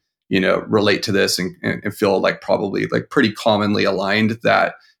probably, relate to this and feel like probably like pretty commonly aligned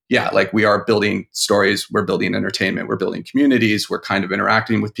that, yeah, like we are building stories, we're building entertainment, we're building communities, we're kind of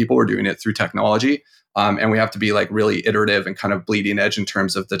interacting with people, we're doing it through technology. And we have to be like really iterative and kind of bleeding edge in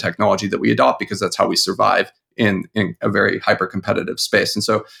terms of the technology that we adopt, because that's how we survive in a very hyper competitive space. And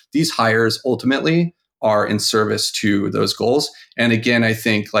so these hires ultimately are in service to those goals. And again, I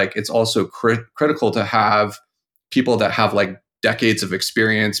think like it's also critical to have people that have like decades of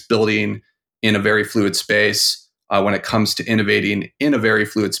experience building in a very fluid space when it comes to innovating in a very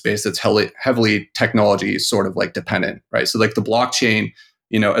fluid space that's heavily technology sort of like dependent, right? So like the blockchain,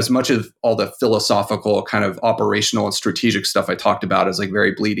 as much of all the philosophical kind of operational and strategic stuff I talked about is like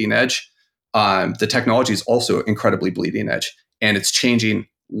very bleeding edge, the technology is also incredibly bleeding edge, and it's changing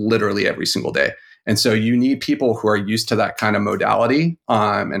literally every single day. And so you need people who are used to that kind of modality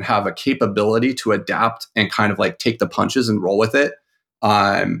and have a capability to adapt and kind of like take the punches and roll with it.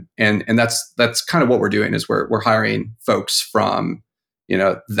 And that's kind of what we're doing is we're hiring folks from,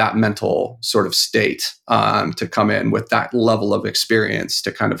 that mental sort of state to come in with that level of experience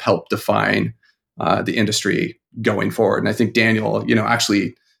to kind of help define the industry going forward. And I think Daniel,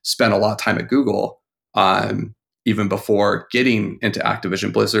 actually spent a lot of time at Google even before getting into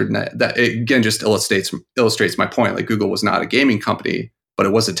Activision Blizzard. And that again just illustrates my point. Like Google was not a gaming company, but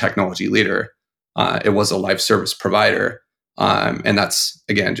it was a technology leader. It was a live service provider. And that's,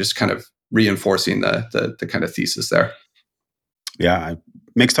 again, just kind of reinforcing the kind of thesis there. Yeah, it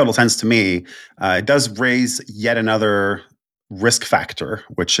makes total sense to me. It does raise yet another risk factor,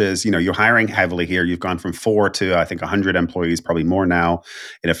 which is, you're hiring heavily here. You've gone from 4 to, I think, 100 employees, probably more now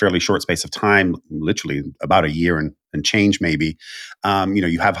in a fairly short space of time, literally about a year and change maybe.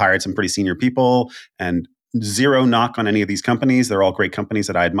 You have hired some pretty senior people, and zero knock on any of these companies. They're all great companies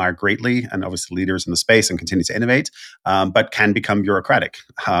that I admire greatly, and obviously leaders in the space and continue to innovate, but can become bureaucratic.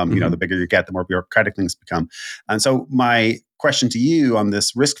 The bigger you get, the more bureaucratic things become. And so my question to you on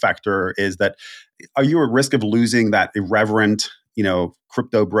this risk factor is that, are you at risk of losing that irreverent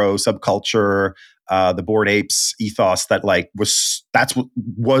crypto bro subculture, the Bored Apes ethos that that's what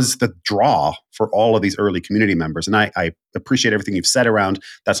was the draw for all of these early community members. And I appreciate everything you've said around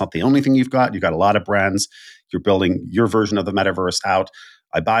that's not the only thing you've got. You've got a lot of brands. You're building your version of the metaverse out.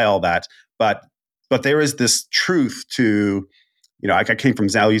 I buy all that. But there is this truth to, I came from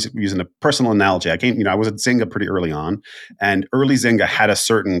Zelle, using a personal analogy. I was at Zynga pretty early on, and early Zynga had a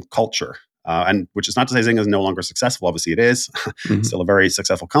certain culture. And which is not to say Zynga is no longer successful. Obviously, it is still a very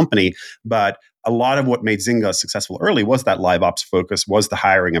successful company. But a lot of what made Zynga successful early was that live ops focus, was the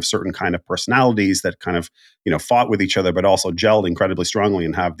hiring of certain kind of personalities that kind of fought with each other, but also gelled incredibly strongly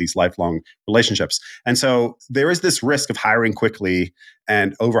and have these lifelong relationships. And so there is this risk of hiring quickly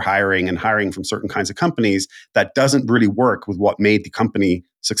and overhiring and hiring from certain kinds of companies that doesn't really work with what made the company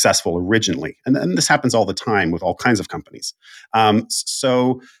successful originally. And this happens all the time with all kinds of companies.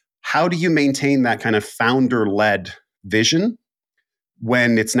 So how do you maintain that kind of founder-led vision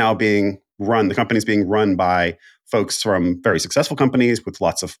when it's now being run, the company's being run by folks from very successful companies with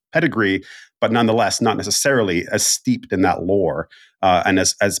lots of pedigree, but nonetheless not necessarily as steeped in that lore and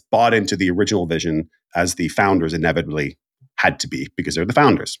as bought into the original vision as the founders inevitably had to be, because they're the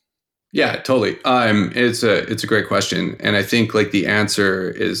founders? Yeah, totally. It's a great question, and I think the answer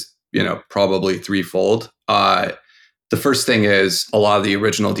is probably threefold. The first thing is a lot of the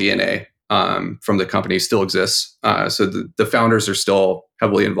original DNA from the company still exists. So the founders are still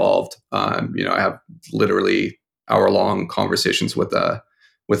heavily involved. I have literally hour-long conversations with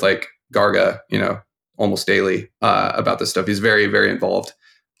Garga, almost daily about this stuff. He's very, very involved.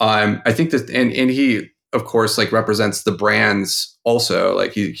 I think that, and he, of course, represents the brands also.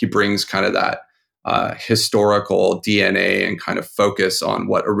 He brings kind of that historical DNA and kind of focus on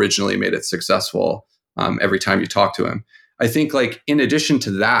what originally made it successful. Every time you talk to him, I think in addition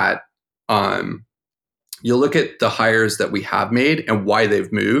to that, you'll look at the hires that we have made and why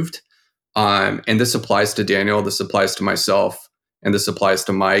they've moved. And this applies to Daniel, this applies to myself, and this applies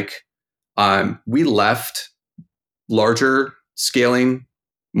to Mike. We left larger scaling,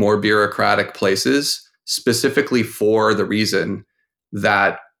 more bureaucratic places specifically for the reason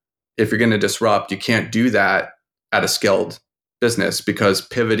that if you're going to disrupt, you can't do that at a scaled business, because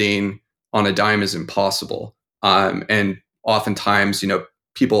pivoting on a dime is impossible. And oftentimes,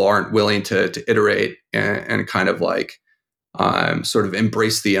 people aren't willing to iterate and kind of sort of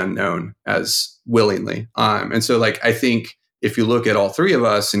embrace the unknown as willingly. And so I think if you look at all three of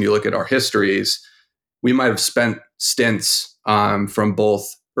us and you look at our histories, we might have spent stints from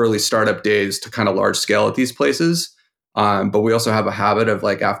both early startup days to kind of large scale at these places. But we also have a habit of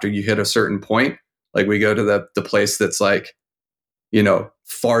after you hit a certain point, we go to the place that's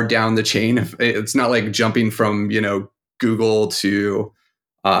far down the chain. It's not jumping from, Google to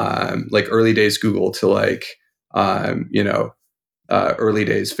early days Google to early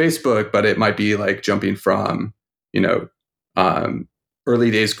days Facebook, but it might be jumping from,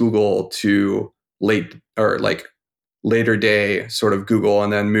 early days Google to later day sort of Google,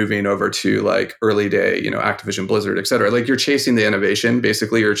 and then moving over to early day, Activision Blizzard, et cetera. You're chasing the innovation.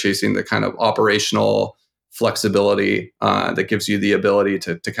 Basically, you're chasing the kind of operational flexibility that gives you the ability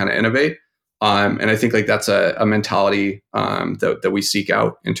to kind of innovate. And I think that's a mentality that we seek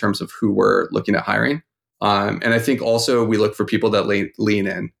out in terms of who we're looking at hiring. And I think also we look for people that lean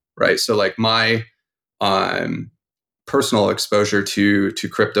in, right? So my personal exposure to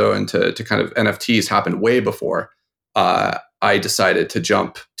crypto and to kind of NFTs happened way before I decided to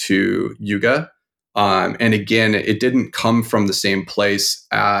jump to Yuga. And again, it didn't come from the same place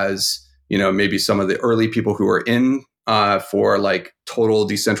as maybe some of the early people who were in for total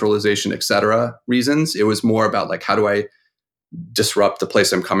decentralization, et cetera, reasons. It was more about how do I disrupt the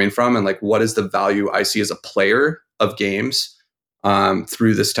place I'm coming from, and what is the value I see as a player of games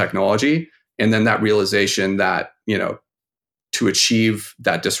through this technology. And then that realization that, to achieve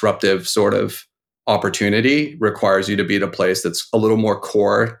that disruptive sort of opportunity requires you to be at a place that's a little more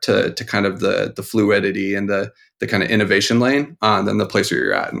core to kind of the fluidity and the kind of innovation lane than the place where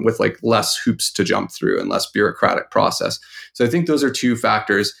you're at, and with less hoops to jump through and less bureaucratic process. So I think those are two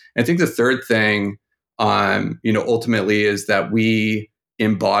factors. And I think the third thing, ultimately is that we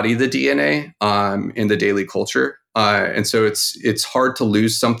embody the DNA in the daily culture. And so it's hard to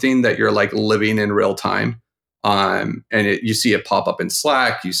lose something that you're living in real time. And you see it pop up in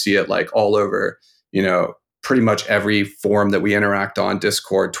Slack, you see it all over, pretty much every forum that we interact on,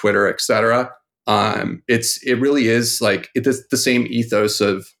 Discord, Twitter, et cetera. It really is it's the same ethos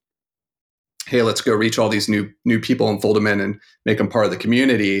of, hey, let's go reach all these new people and fold them in and make them part of the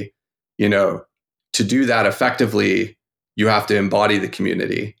community. To do that effectively, you have to embody the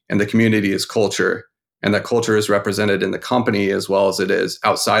community, and the community is culture. and that culture is represented in the company as well as it is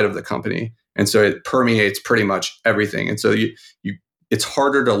outside of the company. And so it permeates pretty much everything. And so it's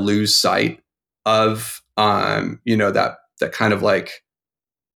harder to lose sight of, that kind of like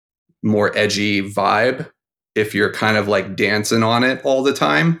more edgy vibe if you're kind of like dancing on it all the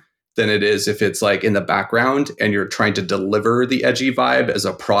time than it is if it's like in the background and you're trying to deliver the edgy vibe as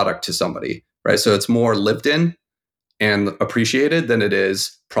a product to somebody, right? So it's more lived in and appreciated than it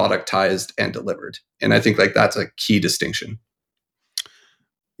is productized and delivered. And I think like that's a key distinction.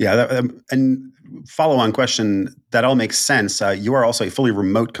 Yeah, and follow-on question, that all makes sense. You are also a fully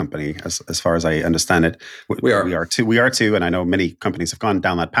remote company, as far as I understand it. We are. We are too, and I know many companies have gone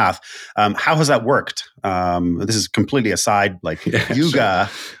down that path. How has that worked? This is completely aside, like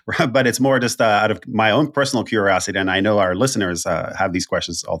Yuga, sure. But it's more just out of my own personal curiosity, and I know our listeners have these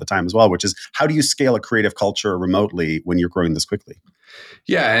questions all the time as well, which is, how do you scale a creative culture remotely when you're growing this quickly?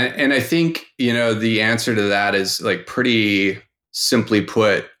 Yeah, and I think, the answer to that is like pretty simply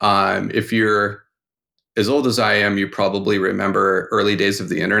put. If you're as old as I am, you probably remember early days of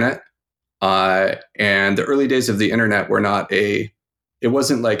the internet. And the early days of the internet were it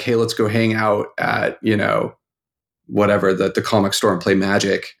wasn't like, hey, let's go hang out at, whatever, the comic store and play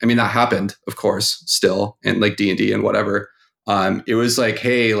Magic. I mean, that happened, of course, still, and like D&D and whatever. It was like,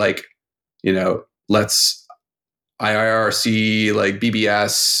 hey, like, let's IRC, like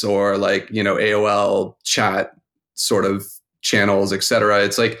BBS, or like, AOL chat sort of channels, et cetera.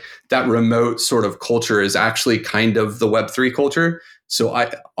 It's like that remote sort of culture is actually kind of the Web3 culture. So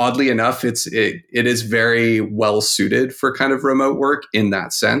oddly enough, it is very well suited for kind of remote work in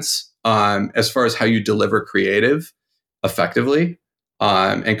that sense, as far as how you deliver creative effectively,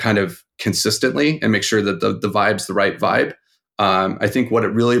 and kind of consistently, and make sure that the vibe's the right vibe. I think what it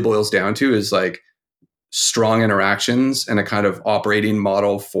really boils down to is like strong interactions and a kind of operating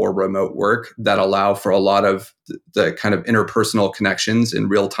model for remote work that allow for a lot of the kind of interpersonal connections in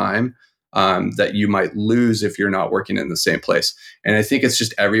real time, that you might lose if you're not working in the same place. And I think it's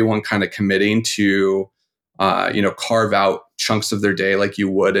just everyone kind of committing to, carve out chunks of their day like you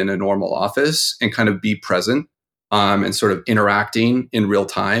would in a normal office and kind of be present, and sort of interacting in real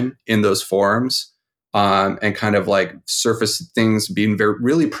time in those forums. And kind of like surface things, being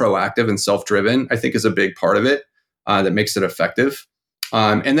really proactive and self-driven, I think is a big part of it, that makes it effective.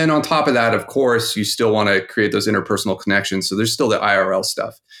 And then on top of that, of course, you still want to create those interpersonal connections. So there's still the IRL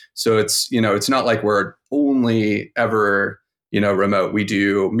stuff. So it's not like we're only ever, remote. We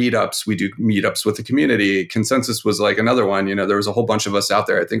do meetups with the community. Consensus was like another one. There was a whole bunch of us out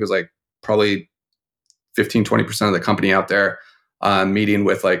there. I think it was like probably 15-20% of the company out there, meeting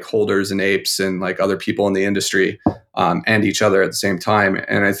with like holders and apes and like other people in the industry, and each other at the same time.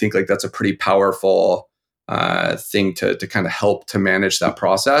 And I think like that's a pretty powerful thing to kind of help to manage that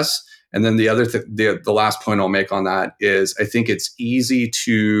process. And then the other the last point I'll make on that is I think it's easier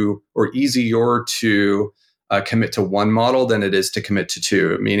to commit to one model than it is to commit to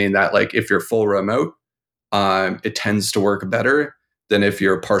two, meaning that like if you're full remote, it tends to work better than if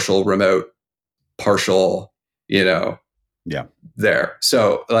you're partial remote, partial, Yeah. there.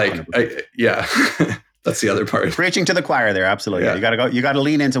 So like, that's the other part. Preaching to the choir there. Absolutely. Yeah. You got to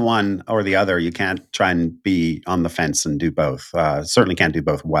lean into one or the other. You can't try and be on the fence and do both. Certainly can't do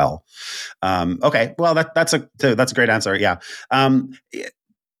both well. Okay. Well, that's a great answer. Yeah.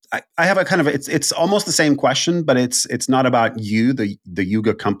 I have a kind of, it's almost the same question, but it's not about you, the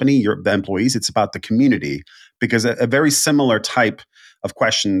Yuga company, the employees. It's about the community, because a very similar type of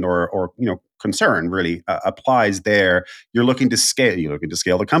question or concern really applies there. You're looking to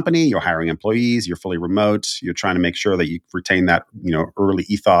scale the company. You're hiring employees. You're fully remote. You're trying to make sure that you retain that early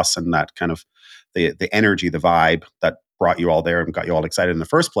ethos and that kind of the energy, the vibe that brought you all there and got you all excited in the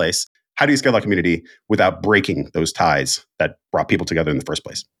first place. How do you scale that community without breaking those ties that brought people together in the first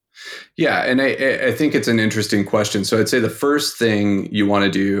place? Yeah, and I think it's an interesting question. So I'd say the first thing you want to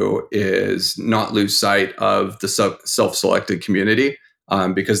do is not lose sight of the self-selected community,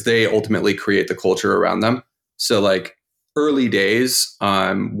 because they ultimately create the culture around them. So like early days,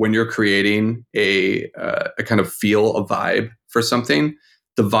 when you're creating a kind of feel, a vibe for something,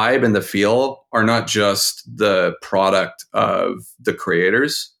 the vibe and the feel are not just the product of the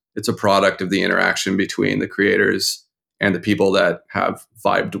creators. It's a product of the interaction between the creators and the people that have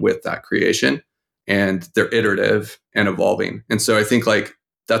vibed with that creation, and they're iterative and evolving. And so I think like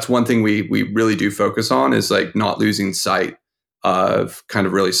that's one thing we really do focus on, is like not losing sight of kind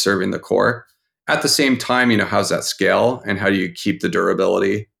of really serving the core. At the same time, how's that scale and how do you keep the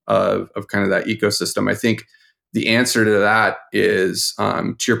durability of kind of that ecosystem? I think the answer to that is,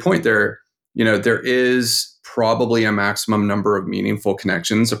 to your point there, there is probably a maximum number of meaningful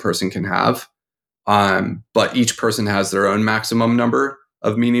connections a person can have. but each person has their own maximum number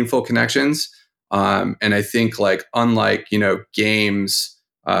of meaningful connections. And I think like unlike games,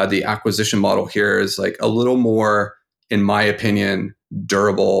 the acquisition model here is like a little more, in my opinion,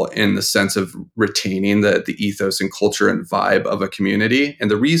 durable in the sense of retaining the ethos and culture and vibe of a community. And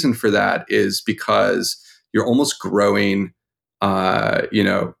the reason for that is because you're almost growing,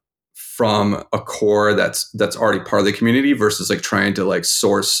 from a core that's already part of the community versus like trying to like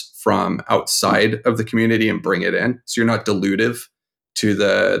source from outside of the community and bring it in. So you're not dilutive to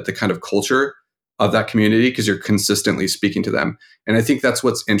the kind of culture of that community because you're consistently speaking to them. And I think that's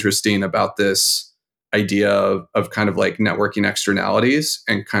what's interesting about this idea of kind of like networking externalities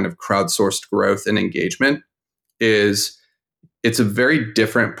and kind of crowdsourced growth and engagement is it's a very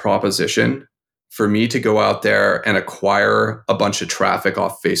different proposition for me to go out there and acquire a bunch of traffic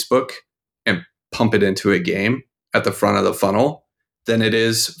off Facebook and pump it into a game at the front of the funnel than it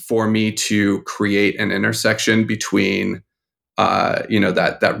is for me to create an intersection between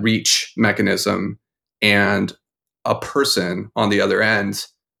that reach mechanism and a person on the other end,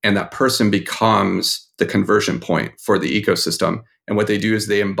 and that person becomes the conversion point for the ecosystem. And what they do is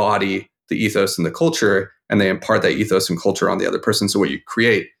they embody the ethos and the culture, and they impart that ethos and culture on the other person. So what you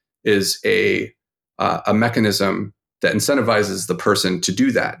create is a mechanism that incentivizes the person to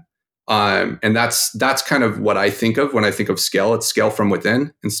do that. And that's kind of what I think of when I think of scale. It's scale from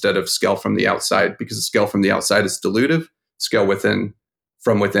within instead of scale from the outside, because scale from the outside is dilutive. Scale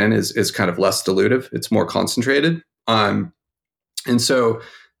from within is kind of less dilutive. It's more concentrated. And so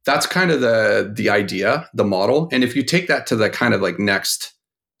that's kind of the idea, the model. And if you take that to the kind of like next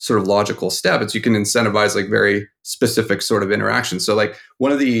sort of logical step, it's you can incentivize like very specific sort of interactions. So like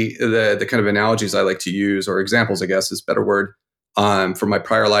one of the kind of analogies I like to use, or examples, I guess is a better word, from my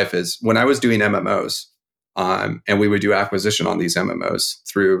prior life is when I was doing MMOs, and we would do acquisition on these MMOs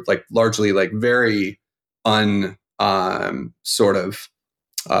through like largely like very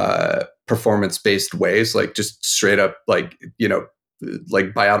performance-based ways, like just straight up like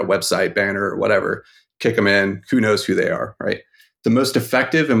buy out a website banner or whatever, kick them in, who knows who they are, right? The most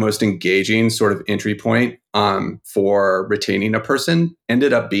effective and most engaging sort of entry point for retaining a person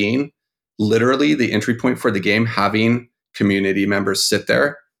ended up being literally the entry point for the game, having community members sit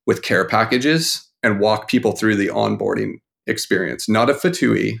there with care packages and walk people through the onboarding experience. Not a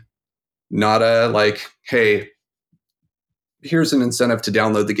fatui, not a like, hey, here's an incentive to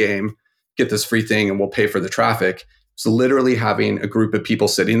download the game, get this free thing, and we'll pay for the traffic. So literally having a group of people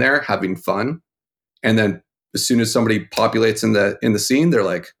sitting there having fun. And then as soon as somebody populates in the scene, they're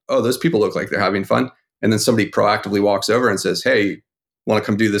like, oh, those people look like they're having fun. And then somebody proactively walks over and says, hey, want to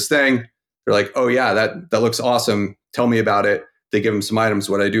come do this thing? They're like, oh yeah, that looks awesome. Tell me about it. They give them some items.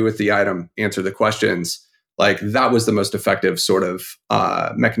 What I do with the item, answer the questions. Like that was the most effective sort of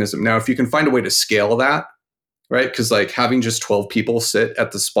mechanism. Now, if you can find a way to scale that, right? Because like having just 12 people sit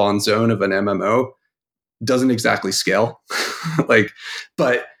at the spawn zone of an MMO doesn't exactly scale.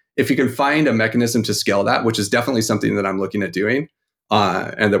 But if you can find a mechanism to scale that, which is definitely something that I'm looking at doing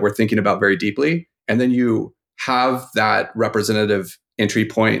and that we're thinking about very deeply, and then you have that representative entry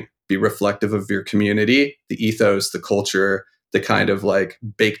point be reflective of your community, the ethos, the culture, the kind of like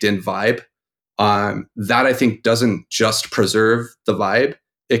baked in vibe, that I think doesn't just preserve the vibe,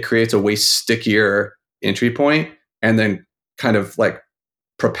 it creates a way stickier entry point and then kind of like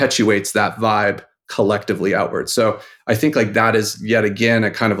perpetuates that vibe collectively outward. So I think like that is yet again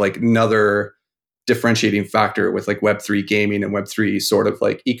a kind of like another differentiating factor with like Web3 gaming and Web3 sort of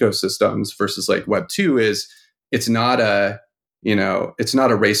like ecosystems versus like Web2 is it's not a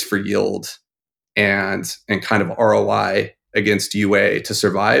race for yield and kind of ROI against UA to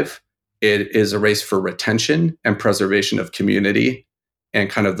survive. It is a race for retention and preservation of community and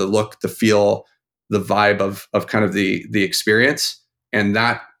kind of the look, the feel, the vibe of kind of the experience. And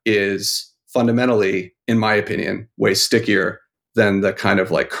that is fundamentally, in my opinion, way stickier than the kind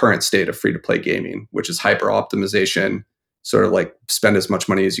of like current state of free-to-play gaming, which is hyper optimization, sort of like spend as much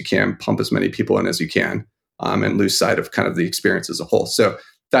money as you can, pump as many people in as you can, and lose sight of kind of the experience as a whole. So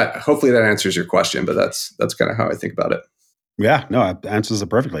that hopefully that answers your question, but that's kind of how I think about it. Yeah, no, it answers it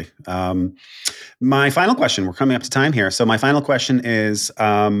perfectly. My final question, we're coming up to time here. So my final question is,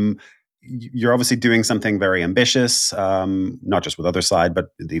 you're obviously doing something very ambitious, not just with Other Side, but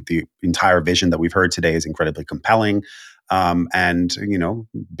the entire vision that we've heard today is incredibly compelling. And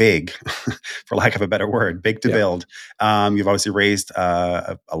big, for lack of a better word, big to build. You've obviously raised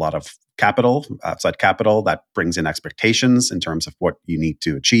a lot of capital, outside capital that brings in expectations in terms of what you need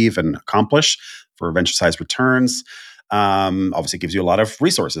to achieve and accomplish for venture-sized returns. Obviously gives you a lot of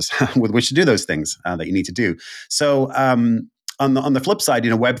resources with which to do those things that you need to do. So on the flip side,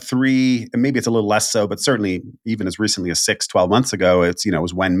 Web3, and maybe it's a little less so, but certainly even as recently as 6-12 months ago, it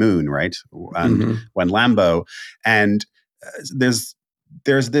was When Moon, right? And Mm-hmm. When Lambo. And there's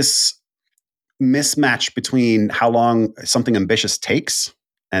this mismatch between how long something ambitious takes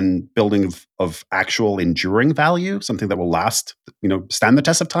and building of actual enduring value, something that will last, stand the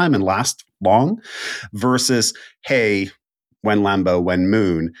test of time and last long, versus, hey, When Lambo, When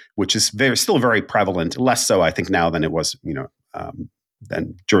Moon, which is still very prevalent, less so I think now than it was,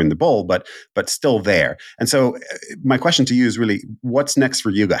 than during the bull, but still there. And so my question to you is really, what's next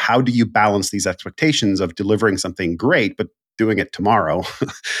for Yuga? How do you balance these expectations of delivering something great, but doing it tomorrow,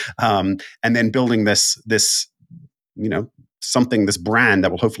 and then building this this brand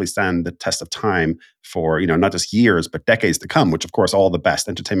that will hopefully stand the test of time for not just years but decades to come, which of course all the best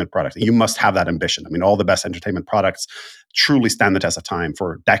entertainment products, you must have that ambition. I mean, all the best entertainment products truly stand the test of time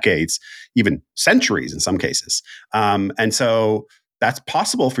for decades, even centuries in some cases. And so that's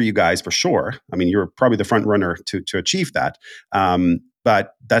possible for you guys for sure. I mean, you're probably the front runner to achieve that.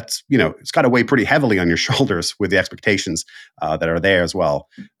 But that's, it's got to weigh pretty heavily on your shoulders with the expectations that are there as well,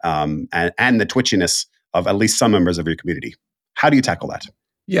 and the twitchiness of at least some members of your community. How do you tackle that?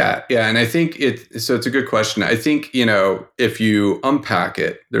 Yeah. And I think it's a good question. I think, if you unpack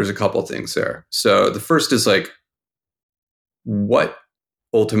it, there's a couple things there. So the first is like, what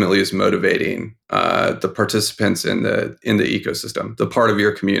ultimately is motivating the participants in the ecosystem, the part of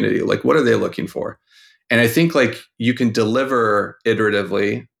your community? Like, what are they looking for? And I think like you can deliver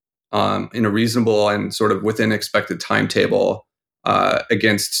iteratively in a reasonable and sort of within expected timetable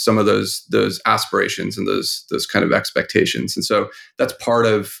against some of those aspirations and those kind of expectations. And so that's part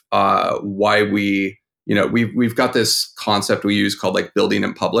of why we've got this concept we use called like building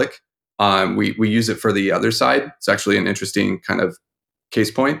in public. We use it for the other side. It's actually an interesting kind of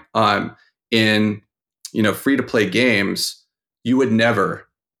case point. In free to play games, you would never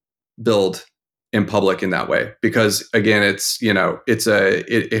build in public in that way, because again,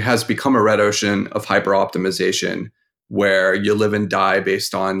 it has become a red ocean of hyper optimization where you live and die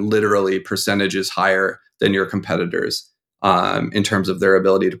based on literally percentages higher than your competitors in terms of their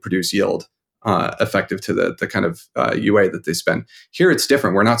ability to produce yield effective to the kind of UA that they spend. Here it's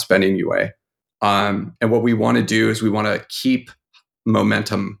different. We're not spending UA. And what we want to do is we want to keep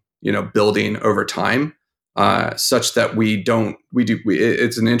momentum, building over time, such that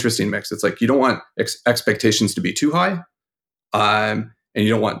it's an interesting mix. It's like you don't want expectations to be too high, and you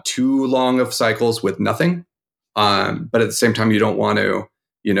don't want too long of cycles with nothing. But at the same time, you don't want to,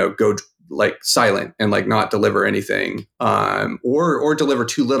 go like silent and like not deliver anything, or deliver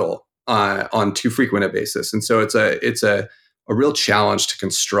too little on too frequent a basis. And so it's a real challenge to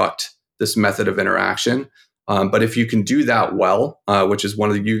construct this method of interaction. But if you can do that well, which is one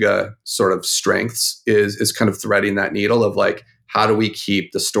of the Yuga sort of strengths, is kind of threading that needle of like, how do we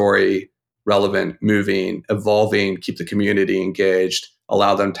keep the story relevant, moving, evolving, keep the community engaged,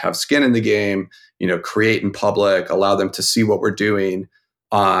 allow them to have skin in the game, create in public, allow them to see what we're doing,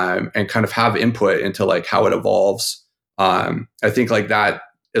 and kind of have input into like how it evolves. I think like that,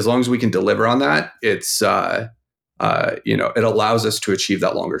 as long as we can deliver on that, it's it allows us to achieve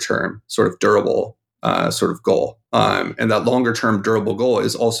that longer term sort of durable sort of goal. And that longer term durable goal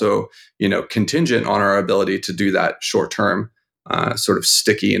is also, contingent on our ability to do that short term sort of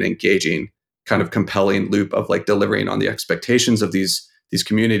sticky and engaging kind of compelling loop of like delivering on the expectations of these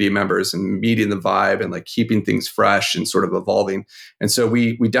community members and meeting the vibe and like keeping things fresh and sort of evolving. And so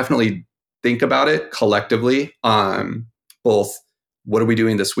we definitely think about it collectively on both what are we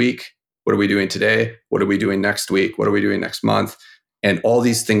doing this week? What are we doing today? What are we doing next week? What are we doing next month? And all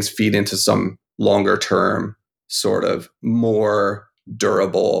these things feed into some longer term, sort of more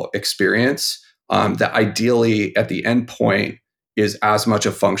durable experience that ideally at the end point is as much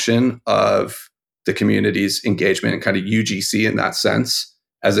a function of the community's engagement and kind of UGC in that sense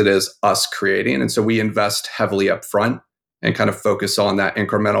as it is us creating. And so we invest heavily up front and kind of focus on that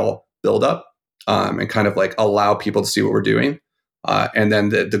incremental buildup and kind of like allow people to see what we're doing. And then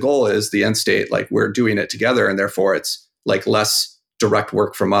the goal is the end state, like we're doing it together, and therefore it's like less direct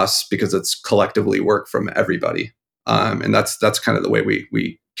work from us because it's collectively work from everybody. And that's kind of the way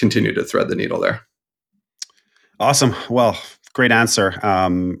we continue to thread the needle there. Awesome. Well, great answer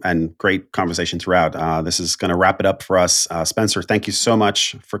and great conversation throughout. This is going to wrap it up for us. Spencer, thank you so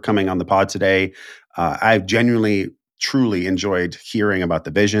much for coming on the pod today. I've genuinely, truly enjoyed hearing about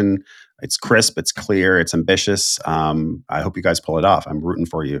the vision. It's crisp, it's clear, it's ambitious. I hope you guys pull it off. I'm rooting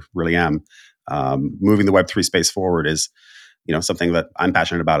for you, really am. Moving the Web3 space forward is something that I'm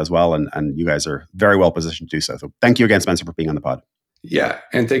passionate about as well. And you guys are very well positioned to do so. So thank you again, Spencer, for being on the pod. Yeah.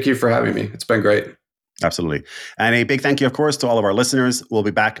 And thank you for having me. It's been great. Absolutely. And a big thank you, of course, to all of our listeners. We'll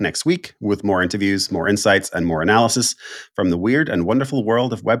be back next week with more interviews, more insights, and more analysis from the weird and wonderful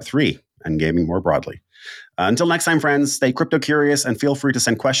world of Web3 and gaming more broadly. Until next time, friends, stay crypto curious and feel free to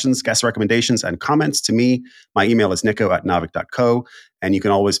send questions, guest recommendations, and comments to me. My email is nico@naavik.co, and you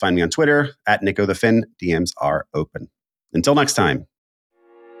can always find me on Twitter @NicoTheFin. DMs are open. Until next time.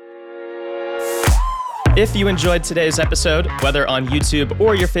 If you enjoyed today's episode, whether on YouTube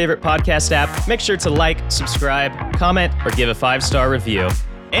or your favorite podcast app, make sure to like, subscribe, comment, or give a 5-star review.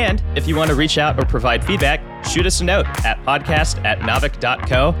 And if you want to reach out or provide feedback, shoot us a note at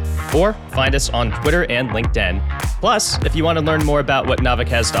podcast@naavik.co or find us on Twitter and LinkedIn. Plus, if you want to learn more about what Naavik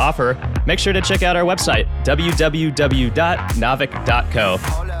has to offer, make sure to check out our website, www.naavik.co.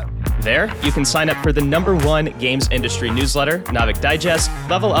 There, you can sign up for the #1 games industry newsletter, Naavik Digest,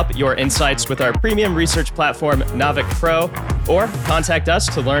 level up your insights with our premium research platform, Naavik Pro, or contact us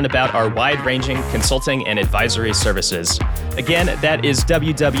to learn about our wide-ranging consulting and advisory services. Again, that is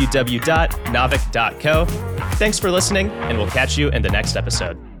www.naavik.co. Thanks for listening, and we'll catch you in the next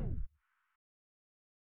episode.